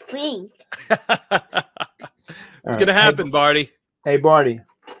because of spring? It's going to happen, Barty. Hey, Barty.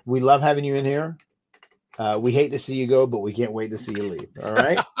 We love having you in here. We hate to see you go, but we can't wait to see you leave. All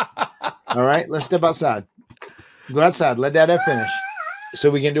right? All right? Let's step outside. Go outside. Let Dad finish so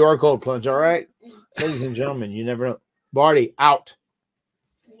we can do our cold plunge. All right? Ladies and gentlemen, you never know. Barty, out.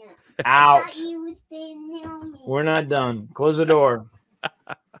 Out. We're not done. Close the door.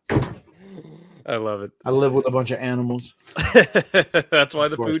 I love it. I live with a bunch of animals. That's why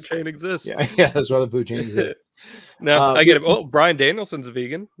the food chain exists. Yeah, that's why the food chain exists. No, I get it. Oh, Brian Danielson's a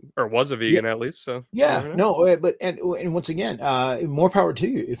vegan, or was a vegan at least. So yeah, no, but and once again, more power to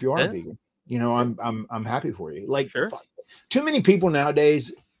you if you are a vegan. I'm happy for you. Like, too many people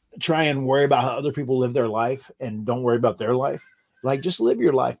nowadays try and worry about how other people live their life and don't worry about their life. Like, just live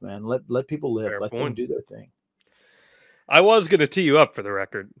your life, man. Let people live. Let them do their thing. I was going to tee you up for the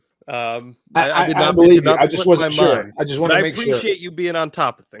record. I did not believe you. I just wasn't sure. I just want to make sure. I appreciate you being on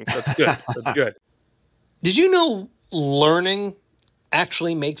top of things. That's good. That's good. Did you know learning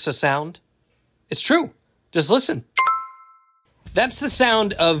actually makes a sound? It's true. Just listen. That's the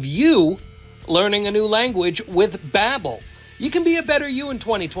sound of you learning a new language with Babbel. You can be a better you in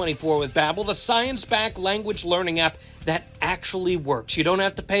 2024 with Babbel, the science-backed language learning app that actually works. You don't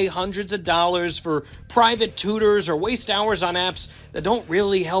have to pay hundreds of dollars for private tutors or waste hours on apps that don't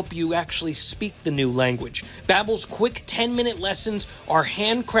really help you actually speak the new language. Babbel's quick 10-minute lessons are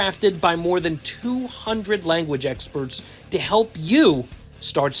handcrafted by more than 200 language experts to help you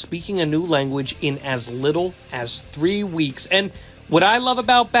start speaking a new language in as little as 3 weeks. And what I love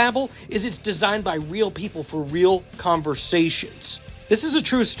about Babbel is it's designed by real people for real conversations. This is a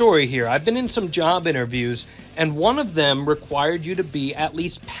true story here. I've been in some job interviews, and one of them required you to be at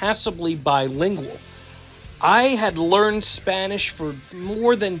least passably bilingual. I had learned Spanish for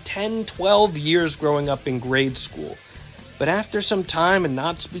more than 10, 12 years growing up in grade school. But after some time and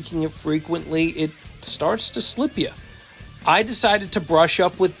not speaking it frequently, it starts to slip you. I decided to brush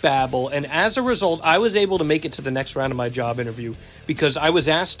up with Babbel, and as a result, I was able to make it to the next round of my job interview because I was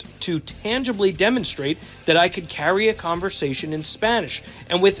asked to tangibly demonstrate that I could carry a conversation in Spanish.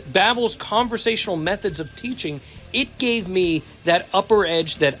 And with Babbel's conversational methods of teaching, it gave me that upper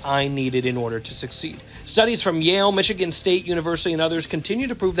edge that I needed in order to succeed. Studies from Yale, Michigan State University, and others continue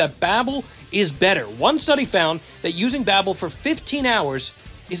to prove that Babbel is better. One study found that using Babbel for 15 hours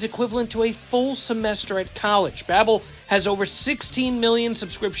is equivalent to a full semester at college. Babbel has over 16 million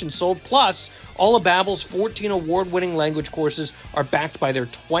subscriptions sold, plus all of Babbel's 14 award-winning language courses are backed by their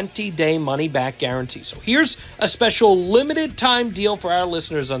 20-day money-back guarantee. So here's a special limited-time deal for our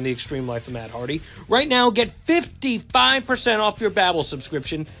listeners on The Extreme Life of Matt Hardy. Right now, get 55% off your Babbel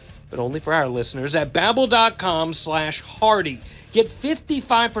subscription, but only for our listeners at Babbel.com/Hardy. Get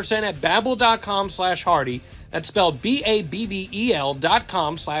 55% at Babbel.com/Hardy. That's spelled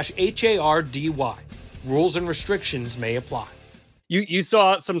BABBEL.com/HARDY. Rules and restrictions may apply. You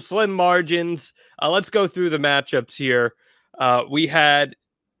saw some slim margins. Let's go through the matchups here. We had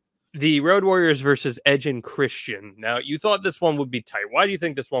the Road Warriors versus Edge and Christian. Now, you thought this one would be tight. Why do you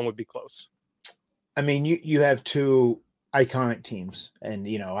think this one would be close? I mean, you have two iconic teams, and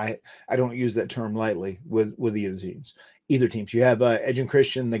I don't use that term lightly with either teams. You have Edge and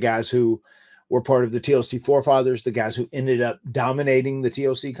Christian, the guys who were part of the TLC forefathers, the guys who ended up dominating the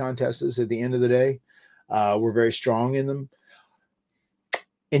TLC contests at the end of the day, were very strong in them.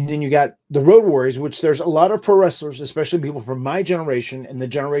 And then you got the Road Warriors, which there's a lot of pro wrestlers, especially people from my generation and the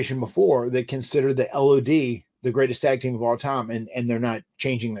generation before, that consider the LOD the greatest tag team of all time, and they're not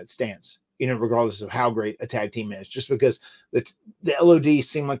changing that stance, regardless of how great a tag team is, just because the LOD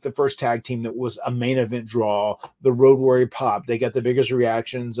seemed like the first tag team that was a main event draw. The Road Warrior pop, they got the biggest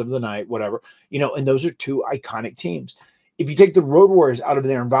reactions of the night, whatever, and those are two iconic teams. If you take the Road Warriors out of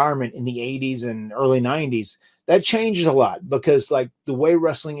their environment in the 80s and early 90s, that changes a lot, because like the way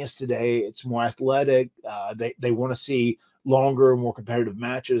wrestling is today, it's more athletic. They want to see longer, more competitive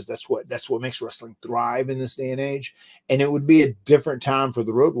matches. That's what makes wrestling thrive in this day and age. And it would be a different time for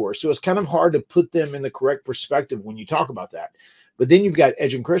the Road Warriors. So it's kind of hard to put them in the correct perspective when you talk about that. But then you've got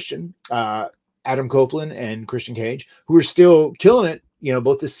Edge and Christian, Adam Copeland and Christian Cage, who are still killing it,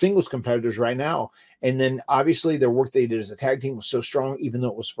 both as singles competitors right now. And then obviously their work they did as a tag team was so strong, even though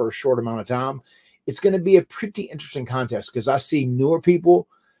it was for a short amount of time. It's going to be a pretty interesting contest, because I see newer people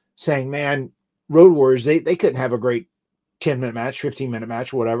saying, man, Road Warriors, they couldn't have a great 10-minute match, 15-minute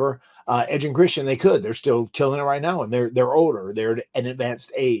match, whatever. Edge and Christian, they could. They're still killing it right now, and they're older. They're at an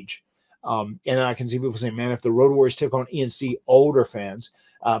advanced age. And I can see people saying, man, if the Road Warriors took on ENC, older fans,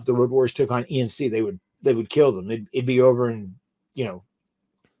 if the Road Warriors took on ENC, they would kill them. It'd be over in 2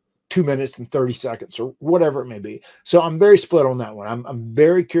 minutes and 30 seconds or whatever it may be. So I'm very split on that one. I'm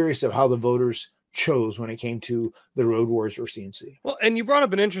very curious of how the voters chose when it came to the Road Warriors or CNC. Well, and you brought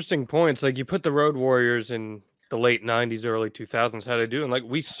up an interesting point. It's like you put the Road Warriors in the late 90s, early 2000s, how they do. And like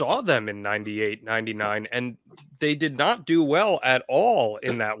we saw them in 98, 99, and they did not do well at all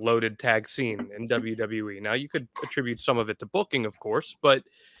in that loaded tag scene in WWE. Now, you could attribute some of it to booking, of course, but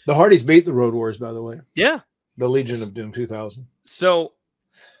the Hardys beat the Road Warriors, by the way. Yeah. The Legion of Doom 2000. So,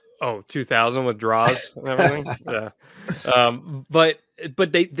 2000 with draws and everything. Yeah. But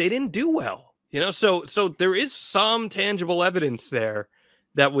they didn't do well. So there is some tangible evidence there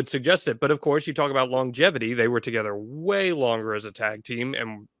that would suggest it. But of course, you talk about longevity. They were together way longer as a tag team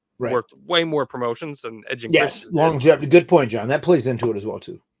and worked way more promotions than Edge and Christian. Longevity. Good point, John. That plays into it as well,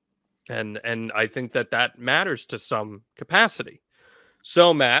 too. And I think that matters to some capacity.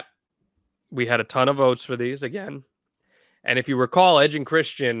 So, Matt, we had a ton of votes for these again. And if you recall, Edge and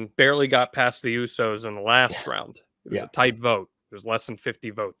Christian barely got past the Usos in the last round. It was a tight vote. It was less than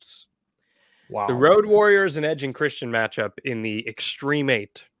 50 votes. Wow. The Road Warriors and Edge and Christian matchup in the Extreme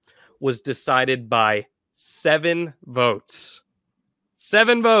 8 was decided by 7 votes.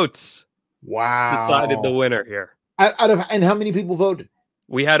 7 votes. Wow. Decided the winner here. And how many people voted?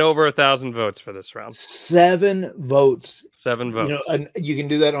 We had over 1,000 votes for this round. 7 votes. 7 votes. And you can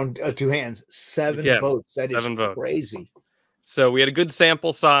do that on 2 hands. 7 votes. That is crazy. So we had a good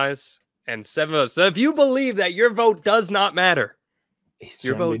sample size and 7 votes. So if you believe that your vote does not matter,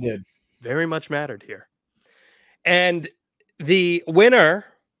 your vote did. Very much mattered here. And the winner,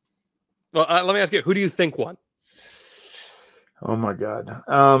 well, let me ask you, who do you think won? Oh my God.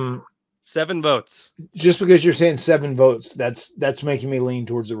 7 votes. Just because you're saying 7 votes, that's making me lean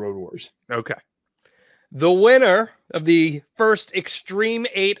towards the Road Warriors. Okay. The winner of the first Extreme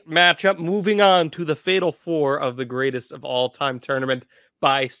 8 matchup, moving on to the Fatal 4 of the greatest of all time tournament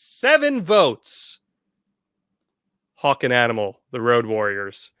by 7 votes. Hawk and Animal, the Road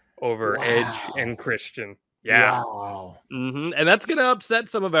Warriors, over Edge and Christian. Yeah. Wow. And that's going to upset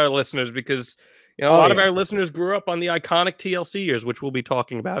some of our listeners because a Oh, lot of yeah. our listeners grew up on the iconic TLC years, which we'll be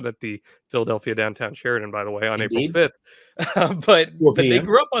talking about at the Philadelphia Downtown Sheraton, by the way, on Indeed. April 5th. But 4 they p.m.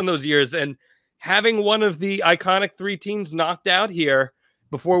 grew up on those years, and having one of the iconic 3 teams knocked out here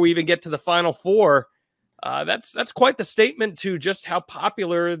before we even get to the Final Four, that's quite the statement to just how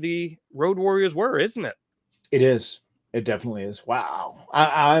popular the Road Warriors were, isn't it? It is. It definitely is. Wow.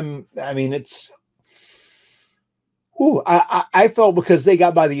 I mean, it's. Ooh, I felt because they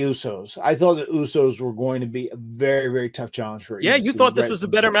got by the Usos. I thought the Usos were going to be a very, very tough challenge for. Yeah, you EC thought this right was a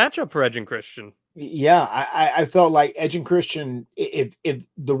from better the start. matchup for Edge and Christian. Yeah, I felt like Edge and Christian. If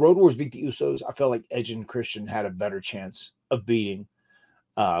the Road Warriors beat the Usos, I felt like Edge and Christian had a better chance of beating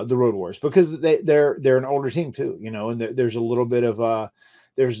the Road Warriors because they're an older team too, and there's a little bit of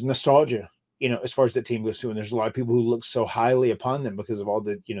there's nostalgia, as far as that team goes too, and there's a lot of people who look so highly upon them because of all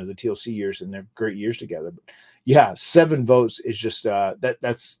the the TLC years and their great years together. But yeah, 7 votes is just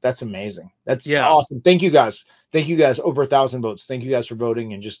that's amazing. That's awesome. Thank you guys. Thank you guys. Over 1,000 votes. Thank you guys for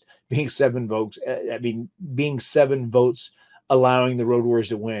voting and just being 7 votes. I mean, being 7 votes, allowing the Road Warriors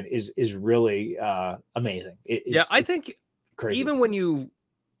to win is really amazing. I think crazy. Even when you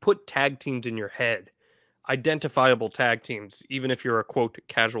put tag teams in your head, identifiable tag teams, even if you're a quote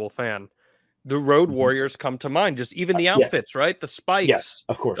casual fan, the Road Warriors come to mind. Just even the outfits, right? The spikes. Yes,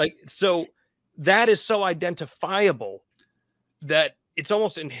 of course. So that is so identifiable that it's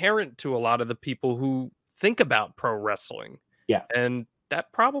almost inherent to a lot of the people who think about pro wrestling. Yeah. And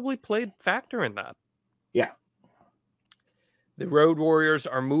that probably played factor in that. Yeah. The Road Warriors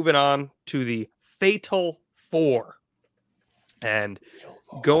are moving on to the Fatal 4. And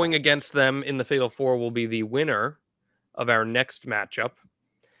going against them in the Fatal 4 will be the winner of our next matchup.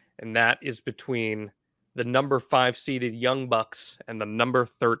 And that is between the number 5 seeded Young Bucks and the number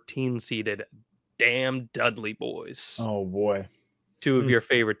 13 seeded Damn Dudley Boys. Oh, boy. 2 of your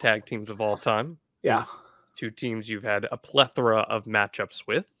favorite tag teams of all time. Yeah. 2 teams you've had a plethora of matchups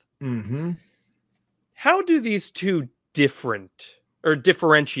with. Mm-hmm. How do these 2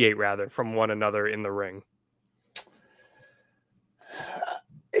 differentiate rather from one another in the ring?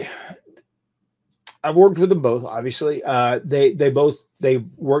 I've worked with them both, obviously.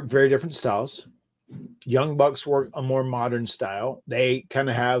 They've worked very different styles. Young Bucks work a more modern style. They kind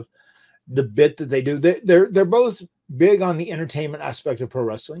of have the bit that they do. They're both big on the entertainment aspect of pro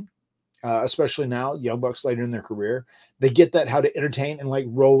wrestling, especially now. Young Bucks later in their career, they get that how to entertain and like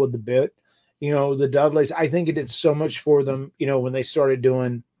roll with the bit. The Dudleys, I think it did so much for them. When they started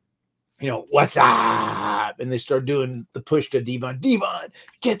doing, what's up, and they started doing the push to Devon,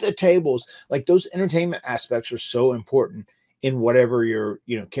 get the tables. Like those entertainment aspects are so important in whatever your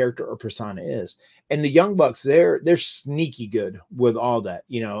character or persona is. And the Young Bucks, they're sneaky good with all that,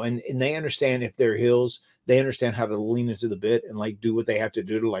 and they understand if they're heels, they understand how to lean into the bit and like do what they have to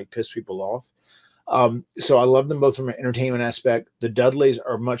do to like piss people off. So I love them both from an entertainment aspect. The Dudleys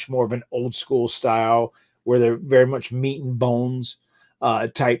are much more of an old school style where they're very much meat and bones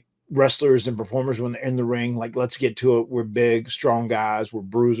type wrestlers and performers when they're in the ring. Like, let's get to it. We're big, strong guys. We're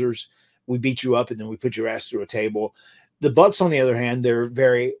bruisers. We beat you up and then we put your ass through a table. The Bucks, on the other hand, they're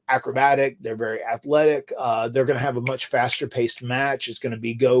very acrobatic. They're very athletic. They're going to have a much faster paced match. It's going to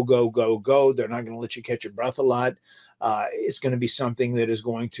be go, go, go, go. They're not going to let you catch your breath a lot. It's going to be something that is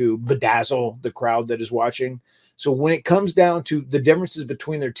going to bedazzle the crowd that is watching. So when it comes down to the differences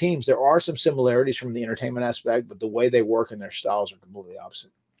between their teams, there are some similarities from the entertainment aspect, but the way they work and their styles are completely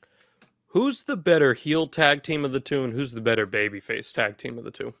opposite. Who's the better heel tag team of the 2, and who's the better babyface tag team of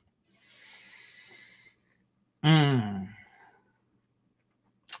the 2? I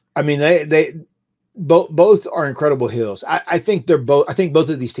mean, they both are incredible heels. I think both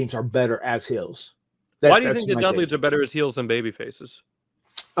of these teams are better as heels. Why do you think the Dudleys are better as heels than babyfaces?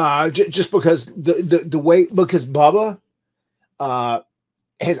 Just because the way, because Bubba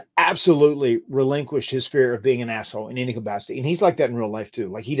has absolutely relinquished his fear of being an asshole in any capacity. And he's like that in real life too.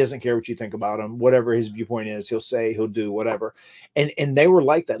 Like, he doesn't care what you think about him, whatever his viewpoint is, he'll say, he'll do whatever. And they were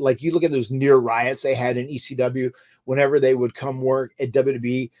like that. Like, you look at those near riots they had in ECW, whenever they would come work at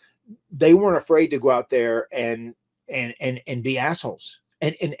WWE, they weren't afraid to go out there and be assholes.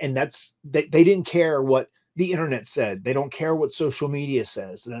 And that's, they didn't care what the internet said. They don't care what social media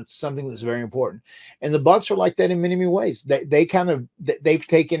says. That's something that's very important. And the Bucks are like that in many, many ways. They've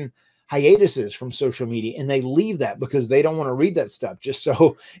taken hiatuses from social media and they leave that because they don't want to read that stuff just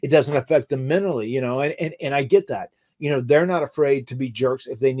so it doesn't affect them mentally, and I get that. They're not afraid to be jerks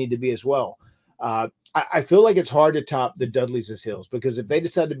if they need to be as well. I feel like it's hard to top the Dudleys as heels, because if they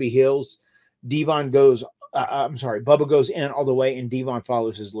decide to be heels, Bubba goes in all the way and Devon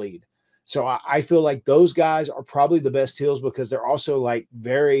follows his lead. So I feel like those guys are probably the best heels because they're also like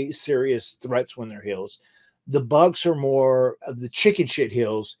very serious threats when they're heels. The Bucks are more of the chicken shit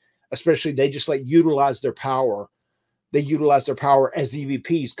heels, especially they just like utilize their power. They utilize their power as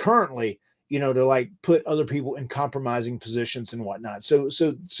EVPs currently, you know, to like put other people in compromising positions and whatnot. So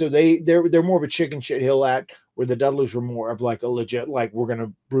they're more of a chicken shit heel act, where the Dudleys were more of like a legit, like we're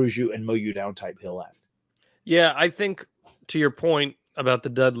gonna bruise you and mow you down type heel act. Yeah, I think to your point about the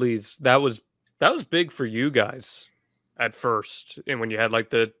Dudleys, that was big for you guys at first, and when you had like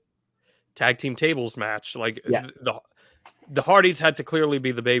the tag team tables match, like Yeah. the Hardys had to clearly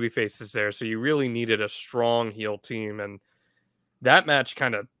be the baby faces there, so you really needed a strong heel team, and that match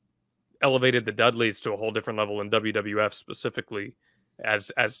kind of elevated the Dudleys to a whole different level in WWF specifically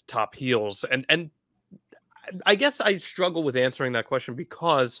as top heels. And I guess I struggle with answering that question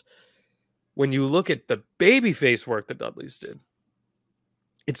because when you look at the babyface work the Dudleys did,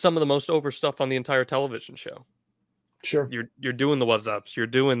 it's some of the most over stuff on the entire television show. Sure. You're doing the what's-ups, you're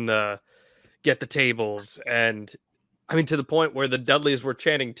doing the get the tables, and I mean to the point where the Dudleys were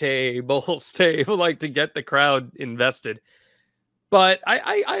chanting tables, table, like to get the crowd invested. But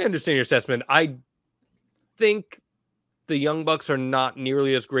I understand your assessment. I think the Young Bucks are not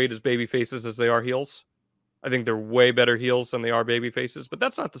nearly as great as baby faces as they are heels. I think they're way better heels than they are baby faces, but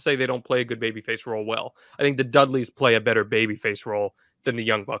that's not to say they don't play a good babyface role well. I think the Dudleys play a better babyface role than the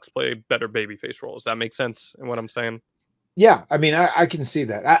Young Bucks play a better babyface role. Does that make sense in what I'm saying? Yeah, I mean, I can see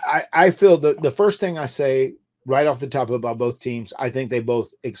that. I feel the first thing I say right off the top about both teams, I think they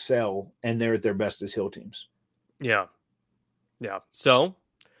both excel and they're at their best as heel teams. Yeah. Yeah. So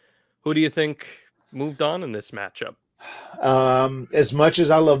who do you think moved on in this matchup? As much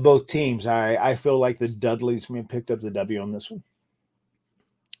as I love both teams, I feel like the Dudleys picked up the W on this one.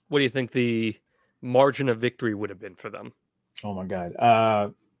 What do you think the margin of victory would have been for them? Oh my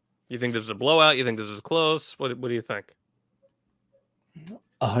God. You think this is a blowout? You think this is close? What do you think?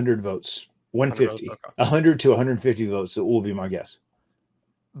 100 votes. 150. 100 votes, okay. 100 to 150 votes. That will be my guess.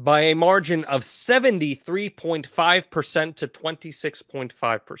 By a margin of 73.5% to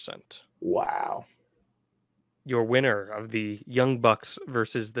 26.5%. Wow. Your winner of the Young Bucks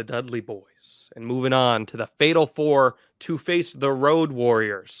versus the Dudley Boys. And moving on to the Fatal Four to face the Road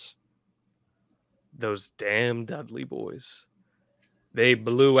Warriors. Those damn Dudley Boys. They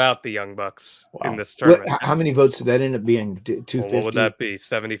blew out the Young Bucks in this tournament. How many votes did that end up being? 250? Well, what would that be?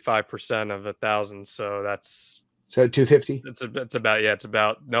 75% of 1,000. So that's... So 250? It's about, yeah, it's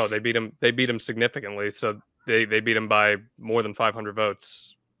about, no, they beat them significantly. So they beat them by more than 500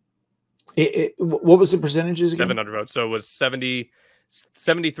 votes. What was the percentages again? 700 votes. So it was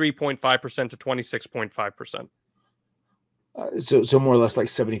 73.5% to 26.5%. So more or less like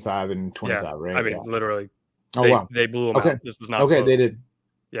 75 and 25, yeah, right? I mean, literally. Oh, wow. They blew them okay. out. This was not okay. close. They did.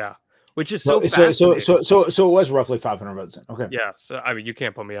 Yeah, which is so fascinating. So it was roughly 500 votes. Then. Okay. Yeah. So I mean, you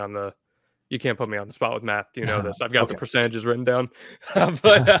can't put me on the spot with math. You know this. I've got the percentages written down.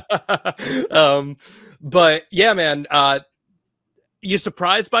 But yeah, man. You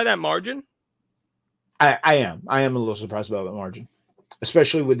surprised by that margin? I am. I am a little surprised by that margin,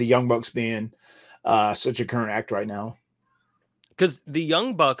 especially with the Young Bucks being such a current act right now. Because the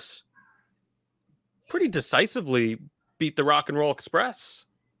Young Bucks pretty decisively beat the Rock and Roll Express.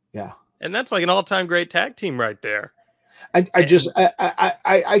 Yeah. And that's like an all-time great tag team right there. I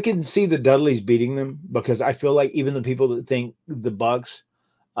can see the Dudleys beating them because I feel like even the people that think the Bucks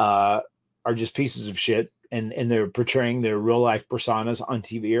are just pieces of shit and they're portraying their real life personas on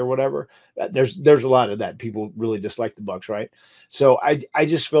TV or whatever, there's a lot of that. People really dislike the Bucks, right? So I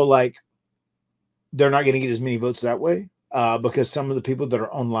just feel like they're not going to get as many votes that way because some of the people that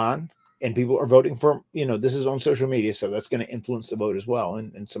are online and people are voting for, this is on social media, so that's going to influence the vote as well.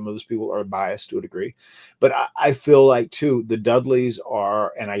 And some of those people are biased to a degree. But I feel like, too, the Dudleys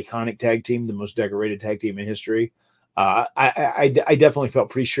are an iconic tag team, the most decorated tag team in history. I definitely felt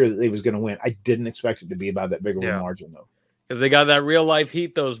pretty sure that they was going to win. I didn't expect it to be by that big of a margin, though. Because they got that real life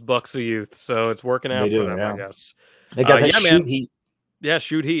heat, those Bucks of Youth. So it's working out for them, I guess. They got that shoot heat. Yeah,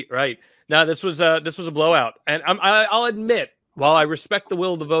 shoot heat, right. Now, this was a blowout. And I'll admit, while I respect the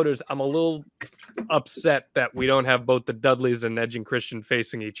will of the voters, I'm a little upset that we don't have both the Dudleys and Edge and Christian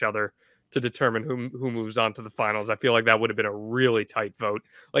facing each other to determine who moves on to the finals. I feel like that would have been a really tight vote.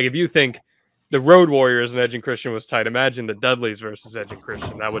 Like, if you think the Road Warriors and Edge and Christian was tight, imagine the Dudleys versus Edge and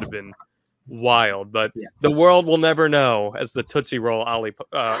Christian. That would have been wild. But the world will never know, as the Tootsie Roll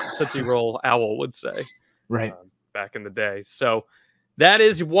Owl would say. Right. Back in the day. So that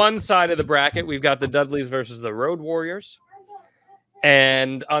is one side of the bracket. We've got the Dudleys versus the Road Warriors.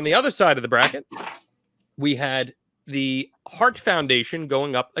 And on the other side of the bracket, we had the Hart Foundation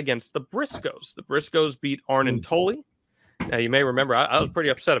going up against the Briscoes. The Briscoes beat Arn and Tully. Now, you may remember, I was pretty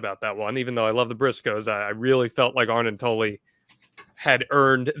upset about that one. Even though I love the Briscoes, I really felt like Arn and Tully had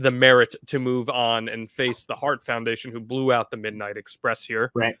earned the merit to move on and face the Hart Foundation, who blew out the Midnight Express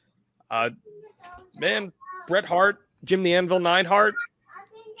here. Right. Man, Bret Hart, Jim the Anvil Neidhart,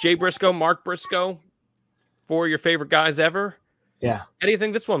 Jay Briscoe, Mark Briscoe, 4 of your favorite guys ever. Yeah. How do you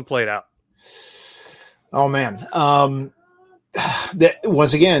think this one played out? Oh man.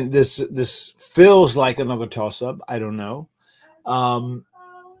 Once again, this feels like another toss-up. I don't know. This one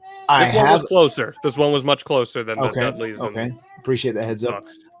was closer. This one was much closer than the Dudleys. Okay. Appreciate the heads up.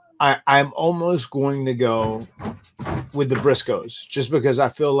 I'm almost going to go with the Briscoes just because I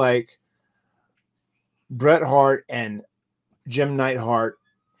feel like Bret Hart and Jim Neidhart,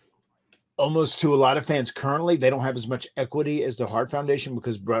 almost to a lot of fans currently, they don't have as much equity as the Hart Foundation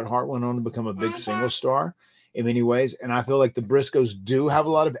because Bret Hart went on to become a big single star in many ways. And I feel like the Briscoes do have a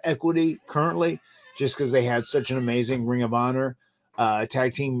lot of equity currently just because they had such an amazing Ring of Honor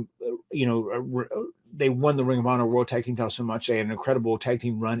tag team. They won the Ring of Honor World Tag Team title so much. They had an incredible tag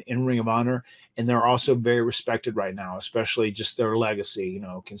team run in Ring of Honor, and they're also very respected right now, especially just their legacy,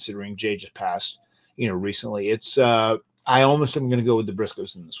 considering Jay just passed, recently. It's I almost am going to go with the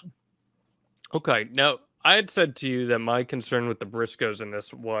Briscoes in this one. Okay. Now, I had said to you that my concern with the Briscoes in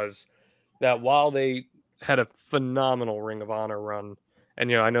this was that while they had a phenomenal Ring of Honor run,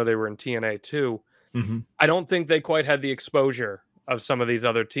 and, I know they were in TNA too, I don't think they quite had the exposure of some of these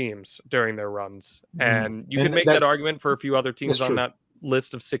other teams during their runs. And you could make that argument for a few other teams on that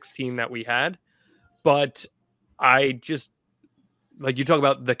list of 16 that we had. But I just, like you talk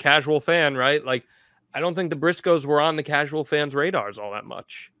about the casual fan, right? Like, I don't think the Briscoes were on the casual fans' radars all that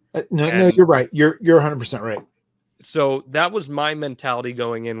much. No, you're right. You're 100% right. So that was my mentality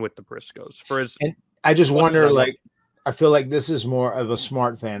going in with the Briscoes. And I just wonder, I feel like this is more of a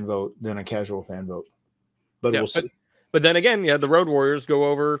smart fan vote than a casual fan vote. But we'll see. But then again, the Road Warriors go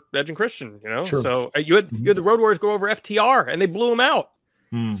over Edge and Christian, True. So you had the Road Warriors go over FTR, and they blew them out.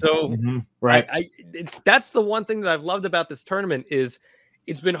 So right, that's the one thing that I've loved about this tournament is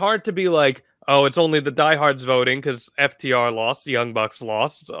it's been hard to be like, oh, it's only the diehards voting because FTR lost, the Young Bucks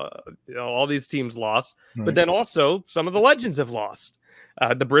lost, all these teams lost, but then also some of the legends have lost.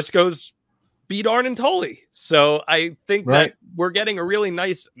 The Briscoes beat Arn and Tully. So I think that we're getting a really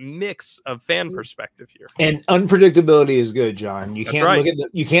nice mix of fan perspective here. And unpredictability is good, John. You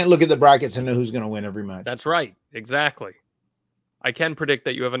can't look at the brackets and know who's going to win every match. That's right. Exactly. I can predict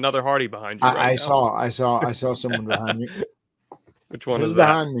that you have another Hardy behind you. I saw someone behind me. Which one Who's is that?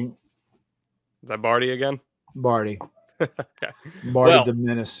 behind me? Is that Barty again? Barty. Okay. Barty the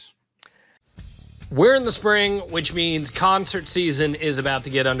Menace. We're in the spring, which means concert season is about to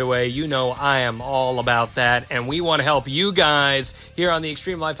get underway. You know I am all about that, and we want to help you guys here on The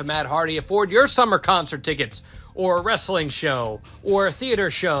Extreme Life of Matt Hardy afford your summer concert tickets or a wrestling show or a theater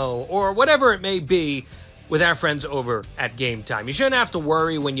show or whatever it may be with our friends over at Game Time. You shouldn't have to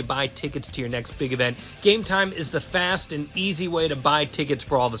worry when you buy tickets to your next big event. Game Time is the fast and easy way to buy tickets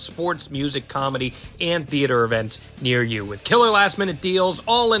for all the sports, music, comedy, and theater events near you. With killer last-minute deals,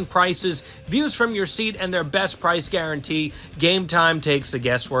 all-in prices, views from your seat, and their best price guarantee, Game Time takes the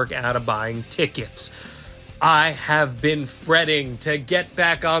guesswork out of buying tickets. I have been fretting to get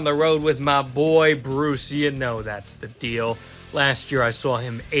back on the road with my boy Bruce. You know that's the deal. Last year, I saw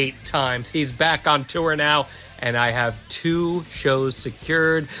him 8 times. He's back on tour now, and I have 2 shows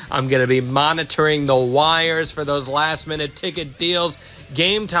secured. I'm going to be monitoring the wires for those last-minute ticket deals.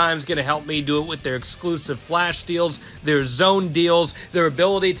 Game Time's going to help me do it with their exclusive flash deals, their zone deals, their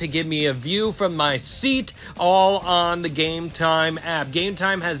ability to give me a view from my seat, all on the Game Time app. Game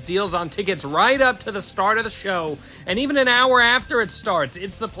Time has deals on tickets right up to the start of the show, and even an hour after it starts.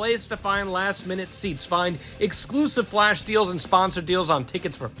 It's the place to find last-minute seats. Find exclusive flash deals and sponsor deals on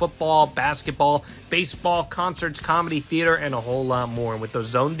tickets for football, basketball, baseball, concerts, comedy, theater, and a whole lot more. And with those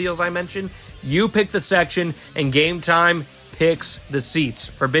zone deals I mentioned, you pick the section, and Game Time picks the seats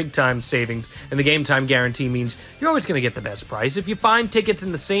for big time savings. And the Game Time guarantee means you're always going to get the best price. If you find tickets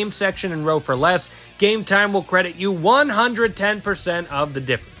in the same section and row for less, Game Time will credit you 110% of the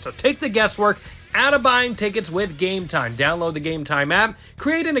difference. So take the guesswork out of buying tickets with Game Time. Download the Game Time app,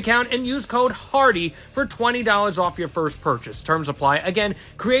 create an account, and use code HARDY for $20 off your first purchase. Terms apply. Again,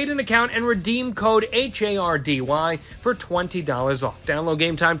 create an account and redeem code HARDY for $20 off. Download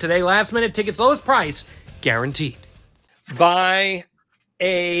Game Time today. Last minute tickets, lowest price, guaranteed. By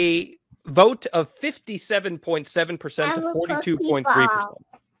a vote of 57.7% to 42.3%.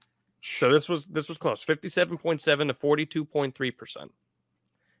 So this was close. 57.7 to 42.3%.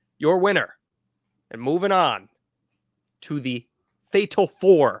 Your winner, and moving on, to the Fatal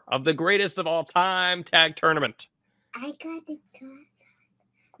 4 of the greatest of all time tag tournament. I got it.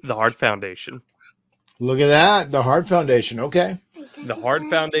 The Hart Foundation. Look at that. The Hart Foundation. Okay. The Hart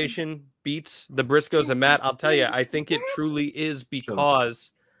Foundation beats the Briscoes. And Matt, I'll tell you, I think it truly is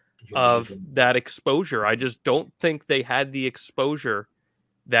because of that exposure. I just don't think they had the exposure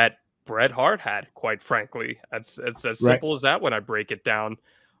that Bret Hart had, quite frankly. It's as simple as that when I break it down.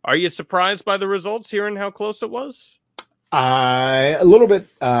 Are you surprised by the results, hearing how close it was? A little bit.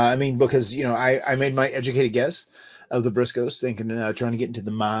 I mean, because, you know, I made my educated guess of the Briscoes, thinking, trying to get into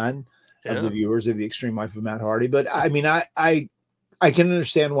the mind of the viewers of the Extreme Life of Matt Hardy. But I mean, I can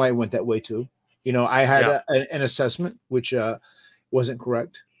understand why it went that way too. You know, I had an assessment which wasn't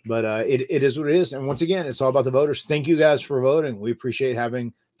correct, but it is what it is. And once again, it's all about the voters. Thank you guys for voting. We appreciate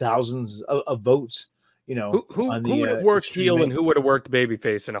having thousands of votes. You know, who would have worked heel and who would have worked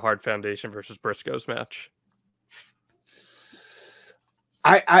babyface in a Hart Foundation versus Briscoes match?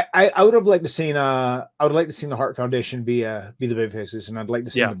 I would have liked to seen I would like to seen the Hart Foundation be the babyfaces, and I'd like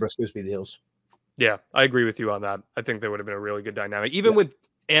to see the Briscoes be the heels. Yeah, I agree with you on that. I think there would have been a really good dynamic, even with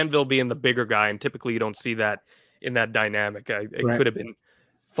Anvil being the bigger guy, and typically you don't see that in that dynamic. It could have been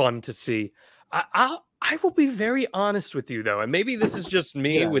fun to see. I will be very honest with you though, and maybe this is just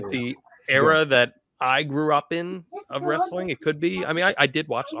me with the era that I grew up in of wrestling. It could be. I mean, I did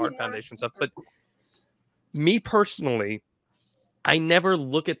watch the Hart Foundation stuff, but me personally, I never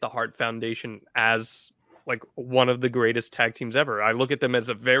look at the Hart Foundation as like one of the greatest tag teams ever. I look at them as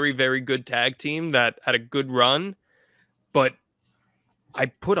a very, very good tag team that had a good run, but I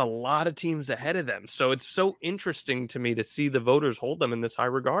put a lot of teams ahead of them. So it's so interesting to me to see the voters hold them in this high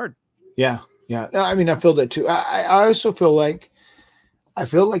regard. Yeah. Yeah. I mean, I feel that too. I also feel like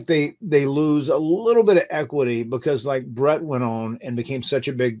they lose a little bit of equity because like Bret went on and became such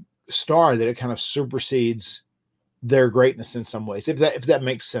a big star that it kind of supersedes their greatness in some ways, if that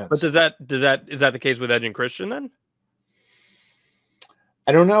makes sense. But is that the case with Edge and Christian then?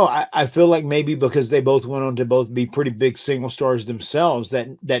 I don't know. I feel like maybe because they both went on to both be pretty big single stars themselves,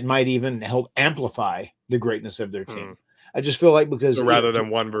 that might even help amplify the greatness of their team. I just feel like because rather than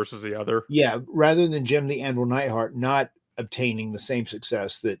one versus the other. Yeah, rather than Jim the Anvil Neidhart not obtaining the same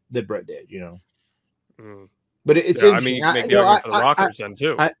success that Bret did, you know. But it's interesting. I mean, make the argument for the Rockers then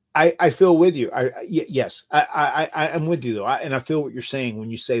too. I feel with you. Yes, I'm with you though. And I feel what you're saying when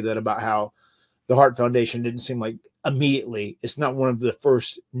you say that about how the Hart Foundation didn't seem like immediately. It's not one of the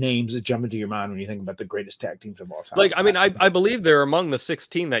first names that jump into your mind when you think about the greatest tag teams of all time. Like, I mean, I believe they're among the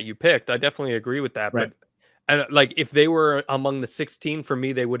 16 that you picked. I definitely agree with that. Right. But like if they were among the 16, for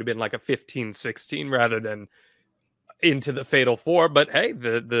me, they would have been like a 15-16 rather than into the Fatal 4. But hey,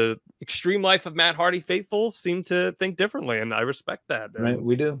 the Extreme Life of Matt Hardy faithful seem to think differently, and I respect that. Right,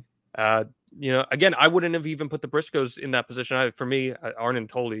 we do. You know, again, I wouldn't have even put the Briscoes in that position. For me, Arn and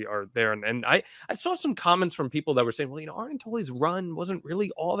Tully are there, and I saw some comments from people that were saying, well, you know, Arn and Tully's run wasn't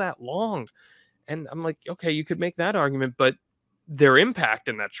really all that long, and I'm like, okay, you could make that argument, but their impact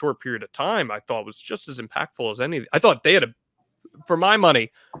in that short period of time, I thought was just as impactful as any. I thought they had for my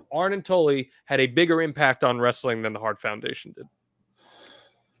money, Arn and Tully had a bigger impact on wrestling than the Hart Foundation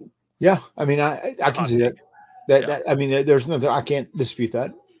did. Yeah, I mean, I can see that. That I mean, there's nothing, I can't dispute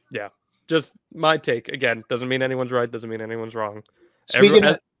that. Yeah, just my take. Again, doesn't mean anyone's right. Doesn't mean anyone's wrong. As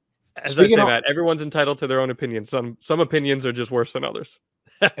I say, Matt, everyone's entitled to their own opinion. Some opinions are just worse than others.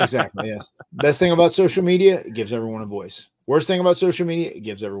 Exactly. Yes. Best thing about social media, it gives everyone a voice. Worst thing about social media, it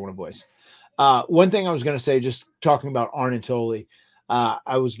gives everyone a voice. One thing I was going to say, just talking about Arn and Tully,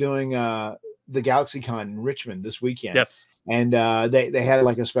 I was doing the GalaxyCon in Richmond this weekend. Yes. And they had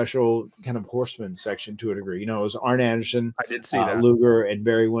like a special kind of horseman section to a degree. You know, it was Arn Anderson, I did see that. Luger, and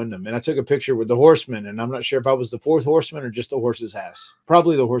Barry Windham. And I took a picture with the horseman, and I'm not sure if I was the fourth horseman or just the horse's ass.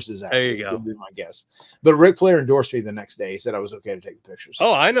 Probably the horse's ass. There you go. Would be my guess. But Ric Flair endorsed me the next day. He said I was okay to take the pictures.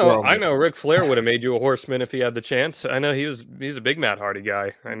 Oh, I know. Ric Flair would have made you a horseman if he had the chance. I know he's a big Matt Hardy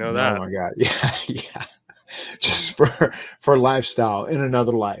guy. I know that. Oh my God. Yeah. Yeah. Just for lifestyle in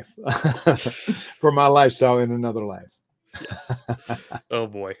another life. For my lifestyle in another life. Yes. Oh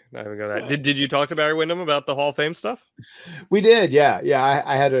boy, not even go that. Did you talk to Barry Windham about the Hall of Fame stuff? We did, yeah.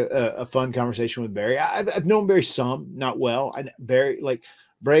 I had a fun conversation with Barry. I've known Barry some, not well. Barry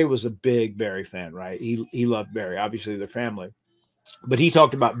was a big Barry fan, right? He loved Barry. Obviously, their family, but he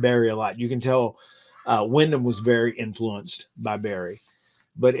talked about Barry a lot. You can tell Windham was very influenced by Barry,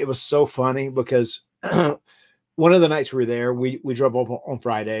 but it was so funny because one of the nights we were there, we drove up on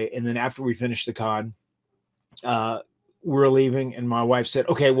Friday, and then after we finished the con, we're leaving, and my wife said,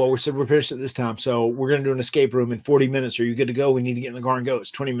 okay, well, we're finished at this time, so we're going to do an escape room in 40 minutes. Are you good to go? We need to get in the car and go. It's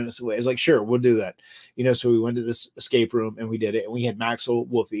 20 minutes away. It's like, sure, we'll do that. You know, so we went to this escape room and we did it. And we had Maxwell,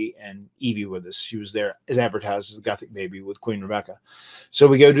 Wolfie, and Evie with us. She was there as advertised as the Gothic Baby with Queen Rebecca. So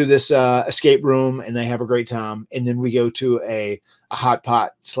we go to this escape room and they have a great time. And then we go to a hot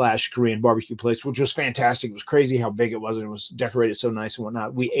pot / Korean barbecue place, which was fantastic. It was crazy how big it was. And it was decorated so nice and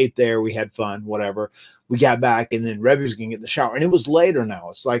whatnot. We ate there. We had fun, whatever. We got back, and then Rebby was going to get in the shower. And it was later now.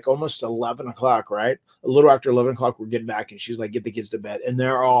 It's like almost 11 o'clock, right? A little after 11 o'clock, we're getting back, and she's like, get the kids to bed. And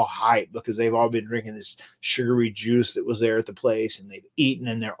they're all hyped because they've all been drinking this sugary juice that was there at the place, and they've eaten,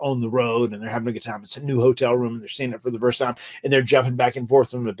 and they're on the road, and they're having a good time. It's a new hotel room, and they're seeing it for the first time, and they're jumping back and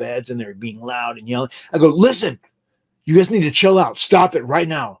forth from the beds, and they're being loud and yelling. I go, listen, you guys need to chill out. Stop it right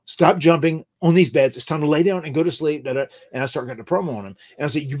now. Stop jumping on these beds. It's time to lay down and go to sleep. And I start getting a promo on them. And I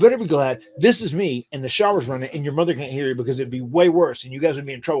said, you better be glad this is me and the shower's running and your mother can't hear you, because it'd be way worse. And you guys would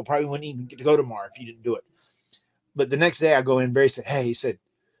be in trouble. Probably wouldn't even get to go tomorrow if you didn't do it. But the next day I go in, Barry said, hey, he said,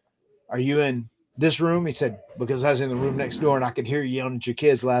 are you in this room? He said, because I was in the room next door and I could hear you yelling at your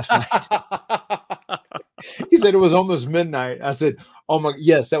kids last night. He said, it was almost midnight. I said, oh my,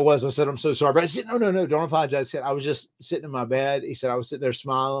 yes, that was. I said, I'm so sorry. But I said, no, don't apologize. I said, I was just sitting in my bed. He said, I was sitting there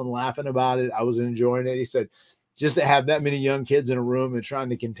smiling, laughing about it. I was enjoying it. He said, just to have that many young kids in a room and trying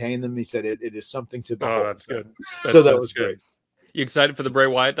to contain them, he said, it is something to behold. Oh, that's good. So that was great. You excited for the Bray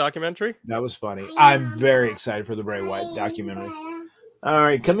Wyatt documentary? That was funny. I'm very excited for the Bray Wyatt documentary. All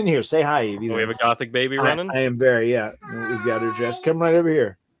right, come in here. Say hi, Evie. Oh, we have a Gothic Baby running? I am very, yeah. We've got her dressed. Come right over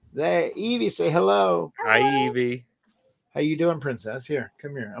here. There, Evie, say hello. Hi, Evie. How you doing, princess? Here,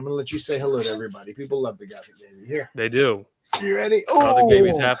 come here. I'm going to let you say hello to everybody. People love the Gothic Baby. Here. They do. You ready? Oh, Gothic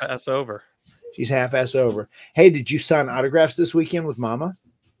Baby's half-ass over. She's half-ass over. Hey, did you sign autographs this weekend with Mama?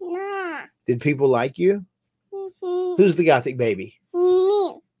 Nah. Did people like you? Mm-hmm. Who's the Gothic Baby?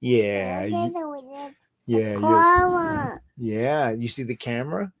 Me. Yeah. Yeah. You see the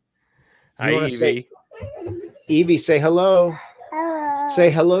camera? Hi, Evie. Say, Evie, say hello. Hello. Say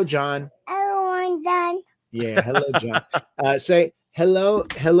hello, John. Hello, I'm done. Yeah, hello, John. Say hello,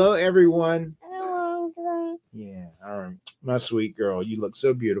 everyone. Hello, I'm done. Yeah, all right. My sweet girl, you look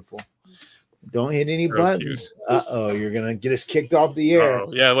so beautiful. Don't hit any Real buttons. Uh-oh, you're going to get us kicked off the air.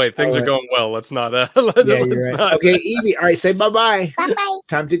 Oh, yeah, wait, things are going well. Let's not. Yeah, you're right. Okay, Evie, all right, say bye-bye. Bye-bye.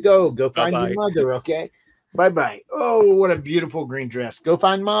 Time to go. Go find Bye-bye. your mother, okay? Bye-bye. Oh, what a beautiful green dress. Go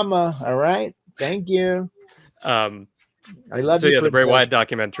find Mama, all right? Thank you. I love so you, yeah, the Bray princess. Wyatt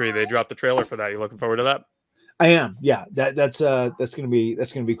documentary, they dropped the trailer for that. You looking forward to that? I am. Yeah, that's gonna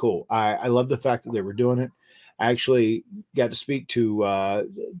be cool. I love the fact that they were doing it. I actually got to speak to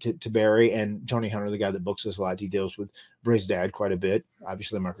Barry and Tony Hunter, the guy that books us a lot. He deals with Bray's dad quite a bit,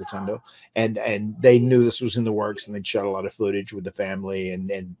 obviously Mark Rotundo, and they knew this was in the works, and they'd shot a lot of footage with the family,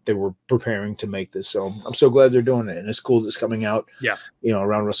 and they were preparing to make this. So I'm so glad they're doing it, and it's cool that it's coming out. Yeah,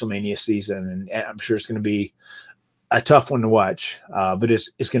 around WrestleMania season, and I'm sure it's going to be a tough one to watch, but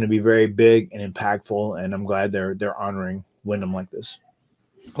it's going to be very big and impactful, and I'm glad they're honoring Wyndham like this.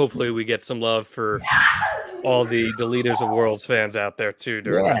 Hopefully we get some love for all the Leaders of Worlds fans out there too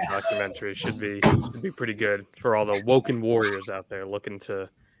during that documentary. Should be pretty good for all the woken warriors out there looking to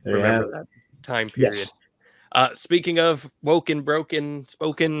remember that time period. Yes. Speaking of woken, broken,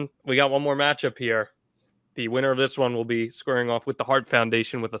 spoken, we got one more matchup here. The winner of this one will be squaring off with the Hart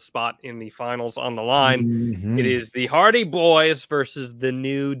Foundation with a spot in the finals on the line. Mm-hmm. It is the Hardy Boys versus the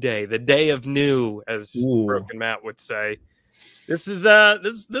New Day, the Day of New, as Broken Matt would say. This is a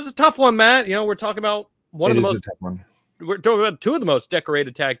tough one, Matt. We're talking about one of the most. We're talking about two of the most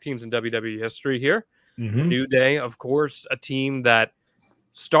decorated tag teams in WWE history here. Mm-hmm. New Day, of course, a team that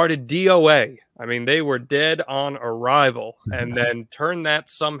started DOA. I mean, they were dead on arrival and then turned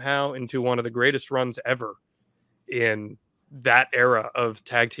that somehow into one of the greatest runs ever in that era of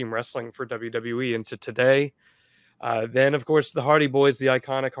tag team wrestling for WWE into today. Then, of course, the Hardy Boys, the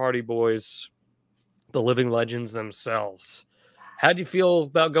iconic Hardy Boys, the living legends themselves. How do you feel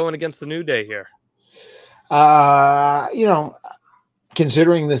about going against the New Day here?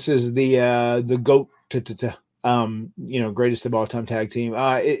 Considering this is the GOAT, greatest of all time tag team,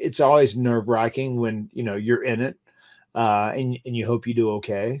 it's always nerve wracking when you're in it, and you hope you do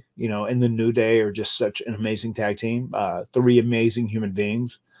okay. And the New Day are just such an amazing tag team, three amazing human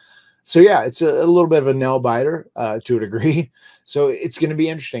beings. So yeah, it's a little bit of a nail biter to a degree. So it's going to be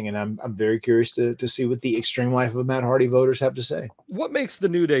interesting, and I'm very curious to see what the Extreme Life of Matt Hardy voters have to say. What makes the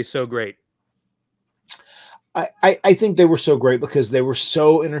New Day so great? I think they were so great because they were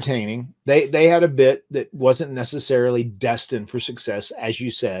so entertaining. They had a bit that wasn't necessarily destined for success, as you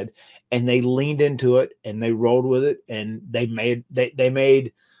said, and they leaned into it and they rolled with it, and they made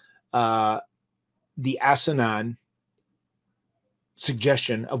the asinine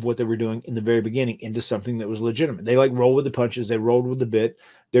suggestion of what they were doing in the very beginning into something that was legitimate. They like roll with the punches, they rolled with the bit,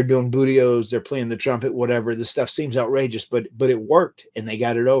 they're doing bootios, they're playing the trumpet, whatever. This stuff seems outrageous, but it worked and they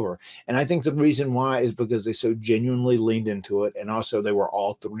got it over. And I think the reason why is because they so genuinely leaned into it, and also they were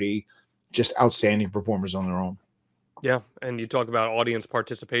all three just outstanding performers on their own. Yeah, and you talk about audience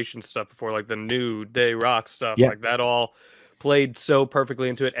participation stuff before, like the New Day Rock stuff, Yeah. like that all played so perfectly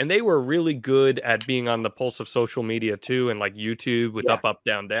into it. And they were really good at being on the pulse of social media too, and like YouTube with Yeah. up, up,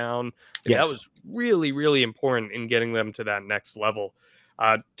 down, down. Yes. That was really, really important in getting them to that next level.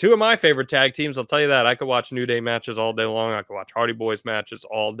 Two of my favorite tag teams, I'll tell you that. I could watch New Day matches all day long. I could watch Hardy Boys matches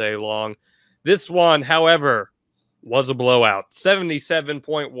all day long. This one, however, was a blowout.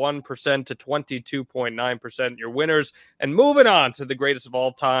 77.1% to 22.9%. Your winners. And moving on to the greatest of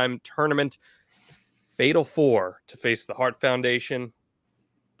all time tournament. Fatal 4 to face the Hart Foundation.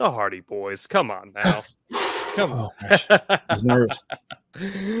 The Hardy Boys. Come on now. Come on. I was nervous.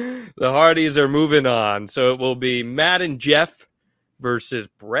 The Hardys are moving on. So it will be Matt and Jeff versus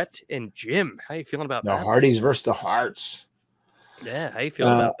Brett and Jim. How you feeling about The that? Hardys versus the Hearts. Yeah, how you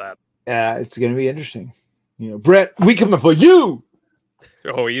feeling about that? It's going to be interesting. You know, Brett, we coming for you.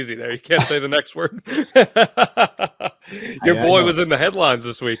 Oh, easy there. You can't say the next word. Your I boy know. was in the headlines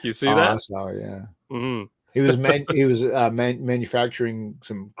this week. You see I that? saw, yeah. Mhm. He was manufacturing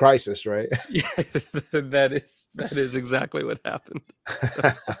some crisis, right? Yeah, that is exactly what happened.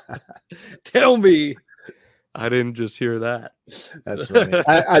 Tell me, I didn't just hear that. That's funny.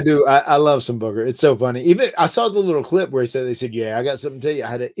 I do. I love some Booker. It's so funny. Even I saw the little clip where they said, yeah, I got something to tell you. I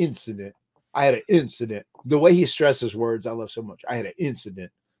had an incident. The way he stresses words, I love so much. I had an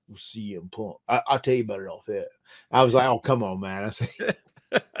incident. We'll see you in Punk. I'll tell you about it off air. I was like, oh, come on, man. I say,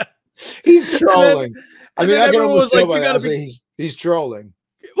 he's trolling. I mean, I can almost tell by that. I say he's trolling.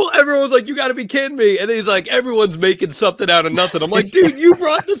 Well, everyone was like, you got to be kidding me. And he's like, everyone's making something out of nothing. I'm like, dude, you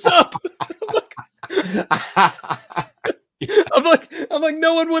brought this up. I'm like,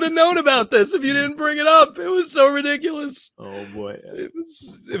 no one would have known about this if you didn't bring it up. It was so ridiculous. Oh boy, it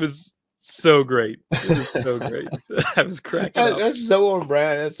was so great. It was so great. I was cracking up. That's so on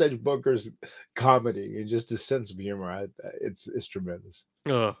brand. That's such Booker's comedy and just his sense of humor. It's tremendous.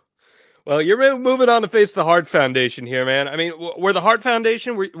 Oh. Well, you're moving on to face the Hart Foundation here, man. I mean, were the Hart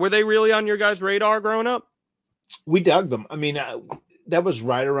Foundation, were they really on your guys' radar growing up? We dug them. I mean, that was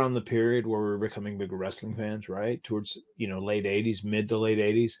right around the period where we were becoming bigger wrestling fans, right? Towards, late 80s, mid to late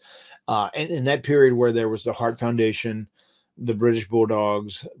 80s. And in that period where there was the Hart Foundation, the British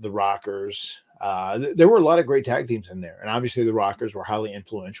Bulldogs, the Rockers, there were a lot of great tag teams in there. And obviously the Rockers were highly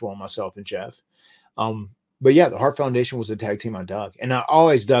influential on myself and Jeff. But yeah, the Hart Foundation was a tag team I dug. And I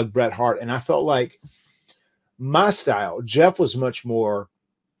always dug Bret Hart. And I felt like my style, Jeff was much more,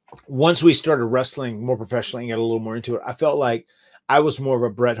 once we started wrestling more professionally and got a little more into it, I felt like I was more of a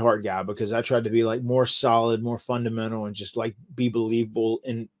Bret Hart guy because I tried to be like more solid, more fundamental, and just like be believable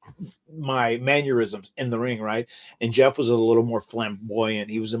in my mannerisms in the ring, right? And Jeff was a little more flamboyant.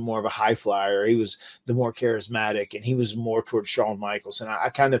 He was more of a high flyer. He was the more charismatic, and he was more towards Shawn Michaels. And I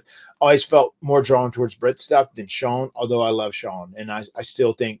kind of always felt more drawn towards Bret stuff than Shawn, although I love Shawn. And I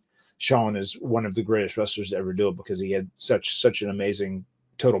still think Shawn is one of the greatest wrestlers to ever do it because he had such an amazing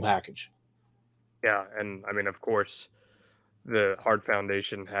total package. Yeah, and I mean, of course, the Hart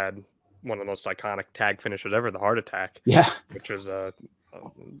Foundation had one of the most iconic tag finishers ever, the Heart Attack. Yeah, which was that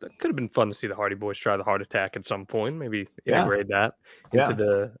could have been fun to see the Hardy Boys try the Heart Attack at some point. Maybe integrate that into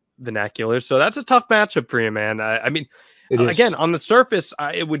the vernacular. So that's a tough matchup for you, man. I mean, again, on the surface,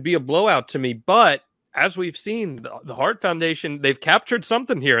 it would be a blowout to me, but as we've seen, the Hart Foundation, they've captured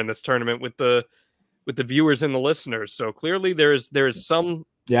something here in this tournament with the viewers and the listeners. So clearly there is some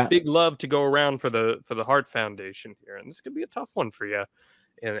big love to go around for the Hart Foundation here, and this could be a tough one for you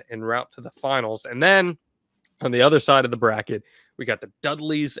en route to the finals. And then on the other side of the bracket, we got the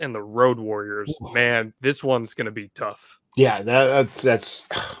Dudleys and the Road Warriors. Ooh. Man, this one's going to be tough. Yeah, that's.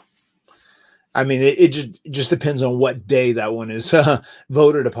 I mean, it just depends on what day that one is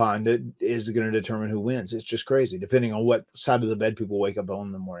voted upon. That is going to determine who wins. It's just crazy, depending on what side of the bed people wake up on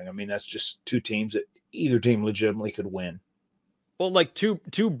in the morning. I mean, that's just two teams that either team legitimately could win. Well, like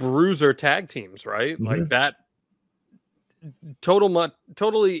two bruiser tag teams, right? Mm-hmm. Like that.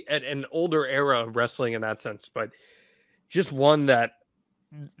 Totally at an older era of wrestling in that sense, but just one that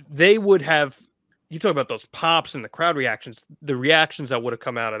they would have you talk about those pops and the crowd reactions. The reactions that would have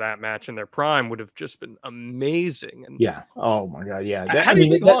come out of that match in their prime would have just been amazing. And Yeah. Oh my God. Yeah. how do you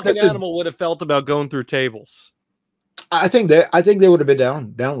think Hawk and Animal would have felt about going through tables? I think they would have been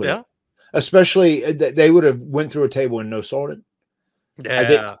down with it. Especially they would have went through a table and no sold it.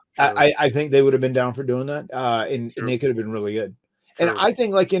 Yeah. I think they would have been down for doing that. And it could have been really good. True. And I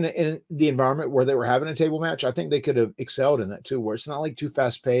think like in the environment where they were having a table match, I think they could have excelled in that too, where it's not like too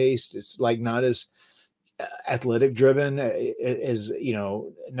fast paced. It's like not as athletic driven as, you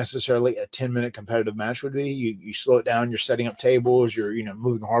know, necessarily a 10-minute competitive match would be. You slow it down, you're setting up tables, you're, you know,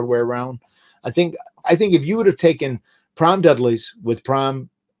 moving hardware around. I think if you would have taken Prime Dudleys with Prime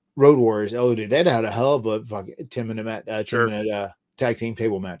Road Warriors LOD, they'd had a hell of a fucking 10-minute tag team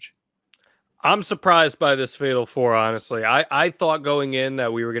table match. I'm surprised by this Fatal 4, honestly. I thought going in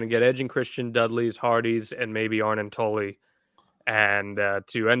that we were going to get Edge and Christian, Dudleys, Hardys, and maybe Arn and Tully. And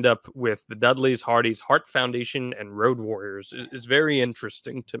to end up with the Dudleys, Hardys, Hart Foundation, and Road Warriors is very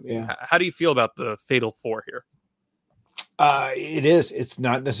interesting to me. Yeah. How do you feel about the Fatal 4 here? It is. It's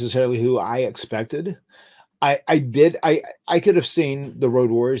not necessarily who I expected. I could have seen the Road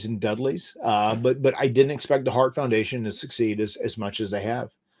Warriors and Dudleys, but I didn't expect the Hart Foundation to succeed as much as they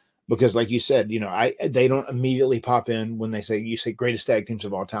have. Because like you said, you know, they don't immediately pop in when you say greatest tag teams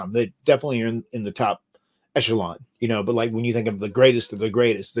of all time. They definitely are in the top echelon, you know, but like when you think of the greatest of the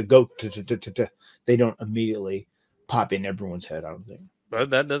greatest, the GOAT, they don't immediately pop in everyone's head, I don't think. But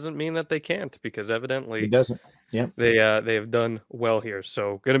that doesn't mean that they can't, because evidently it doesn't. Yeah, they have done well here.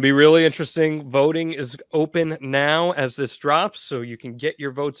 So going to be really interesting. Voting is open now as this drops, so you can get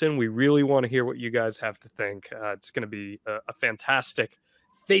your votes in. We really want to hear what you guys have to think. It's going to be a fantastic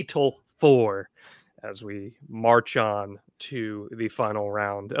Fatal 4 as we march on to the final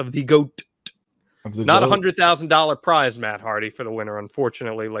round of the GOAT. Not $100,000 prize, Matt Hardy, for the winner,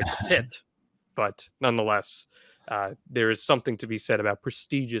 unfortunately, like the tit. But nonetheless, there is something to be said about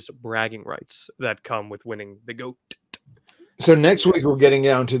prestigious bragging rights that come with winning the GOAT. So next week we're getting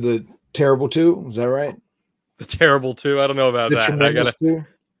down to the Terrible 2. Is that right? The Terrible 2. I don't know about that. Tremendous 2.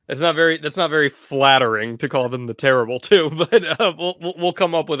 That's not very flattering to call them the Terrible 2, but we'll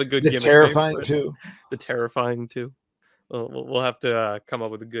come up with a good gimmick. Terrifying 2. The Terrifying 2. We'll have to come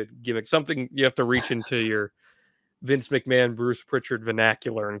up with a good gimmick. Something you have to reach into your Vince McMahon, Bruce Pritchard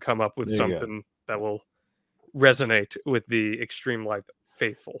vernacular and come up with something that will resonate with the Extreme Life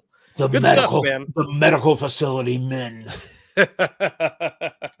faithful. The medical facility men.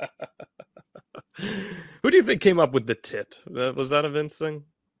 Who do you think came up with the tit? Was that a Vince thing?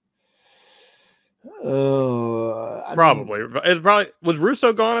 Probably. Was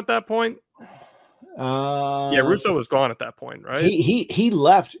Russo gone at that point? Yeah, Russo was gone at that point, right? He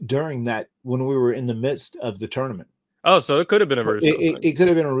left during that when we were in the midst of the tournament. Oh, so it could have been a Russo thing. It could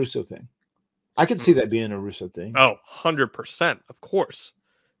have been a Russo thing. I could see that being a Russo thing. Oh, 100%, of course.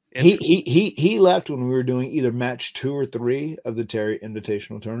 He left when we were doing either match 2 or 3 of the Terry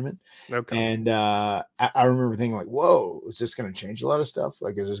Invitational Tournament. Okay. And I remember thinking like, whoa, is this going to change a lot of stuff?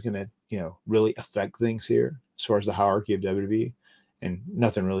 Like, is this going to, you know, really affect things here as far as the hierarchy of WWE? And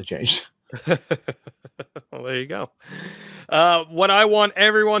nothing really changed. Well, there you go. What I want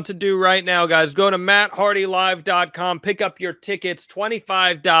everyone to do right now, guys, go to MattHardyLive.com, pick up your tickets,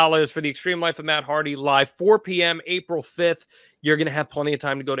 $25 for the Extreme Life of Matt Hardy Live, 4 p.m. April 5th. You're going to have plenty of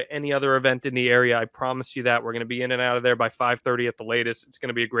time to go to any other event in the area. I promise you that. We're going to be in and out of there by 5:30 at the latest. It's going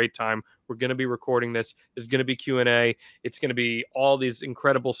to be a great time. We're going to be recording this. There's going to be Q&A. It's going to be all these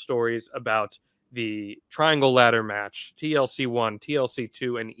incredible stories about the Triangle Ladder match, TLC 1, TLC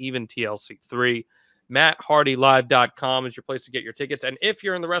 2, and even TLC 3. MattHardyLive.com is your place to get your tickets. And if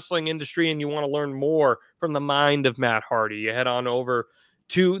you're in the wrestling industry and you want to learn more from the mind of Matt Hardy, you head on over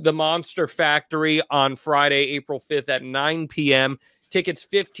to the Monster Factory on Friday, April 5th at 9 p.m. Tickets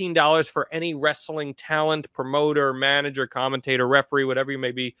 $15 for any wrestling talent, promoter, manager, commentator, referee, whatever you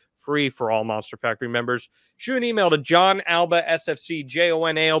may be, free for all Monster Factory members. Shoot an email to JohnAlbaSFC,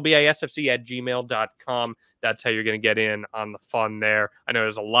 JONALBASFC@gmail.com. That's how you're going to get in on the fun there. I know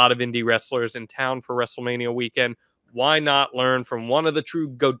there's a lot of indie wrestlers in town for WrestleMania weekend. Why not learn from one of the true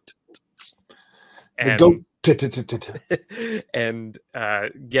GOAT? And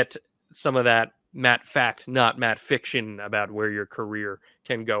get some of that Matt fact, not Matt fiction about where your career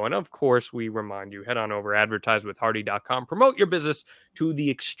can go. And of course, we remind you, head on over, advertisewithhardy.com, promote your business to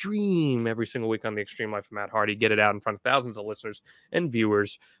the extreme every single week on the Extreme Life of Matt Hardy. Get it out in front of thousands of listeners and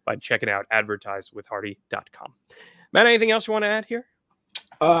viewers by checking out advertisewithhardy.com. Matt, anything else you want to add here?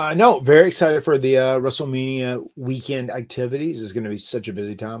 No, very excited for the WrestleMania weekend activities. It's going to be such a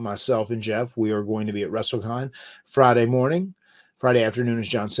busy time. Myself and Jeff, we are going to be at WrestleCon Friday morning, Friday afternoon, as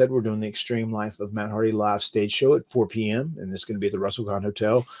John said, we're doing the Extreme Life of Matt Hardy live stage show at 4 p.m. And this is going to be at the WrestleCon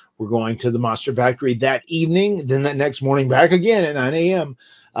Hotel. We're going to the Monster Factory that evening. Then that next morning, back again at 9 a.m.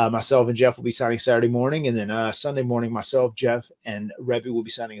 Myself and Jeff will be signing Saturday morning. And then Sunday morning, myself, Jeff, and Rebby will be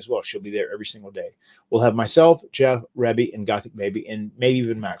signing as well. She'll be there every single day. We'll have myself, Jeff, Rebby, and Gothic Baby, and maybe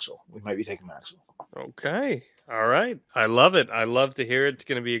even Maxwell. We might be taking Maxwell. Okay. All right. I love it. I love to hear it. It's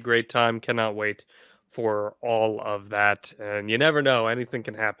going to be a great time. Cannot wait for all of that. And you never know. Anything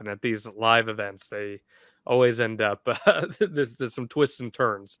can happen at these live events. They always end up, there's some twists and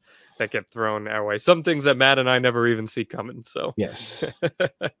turns that get thrown our way. Some things that Matt and I never even see coming. So yes,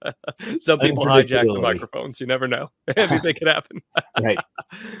 some people hijack the microphones. You never know. Anything can happen. Right.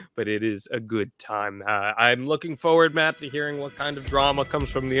 But it is a good time. I'm looking forward, Matt, to hearing what kind of drama comes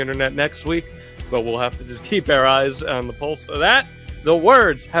from the internet next week. But we'll have to just keep our eyes on the pulse of that. The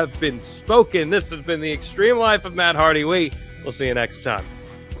words have been spoken. This has been the Extreme Life of Matt Hardy. We'll see you next time.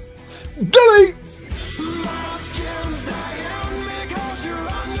 Delete!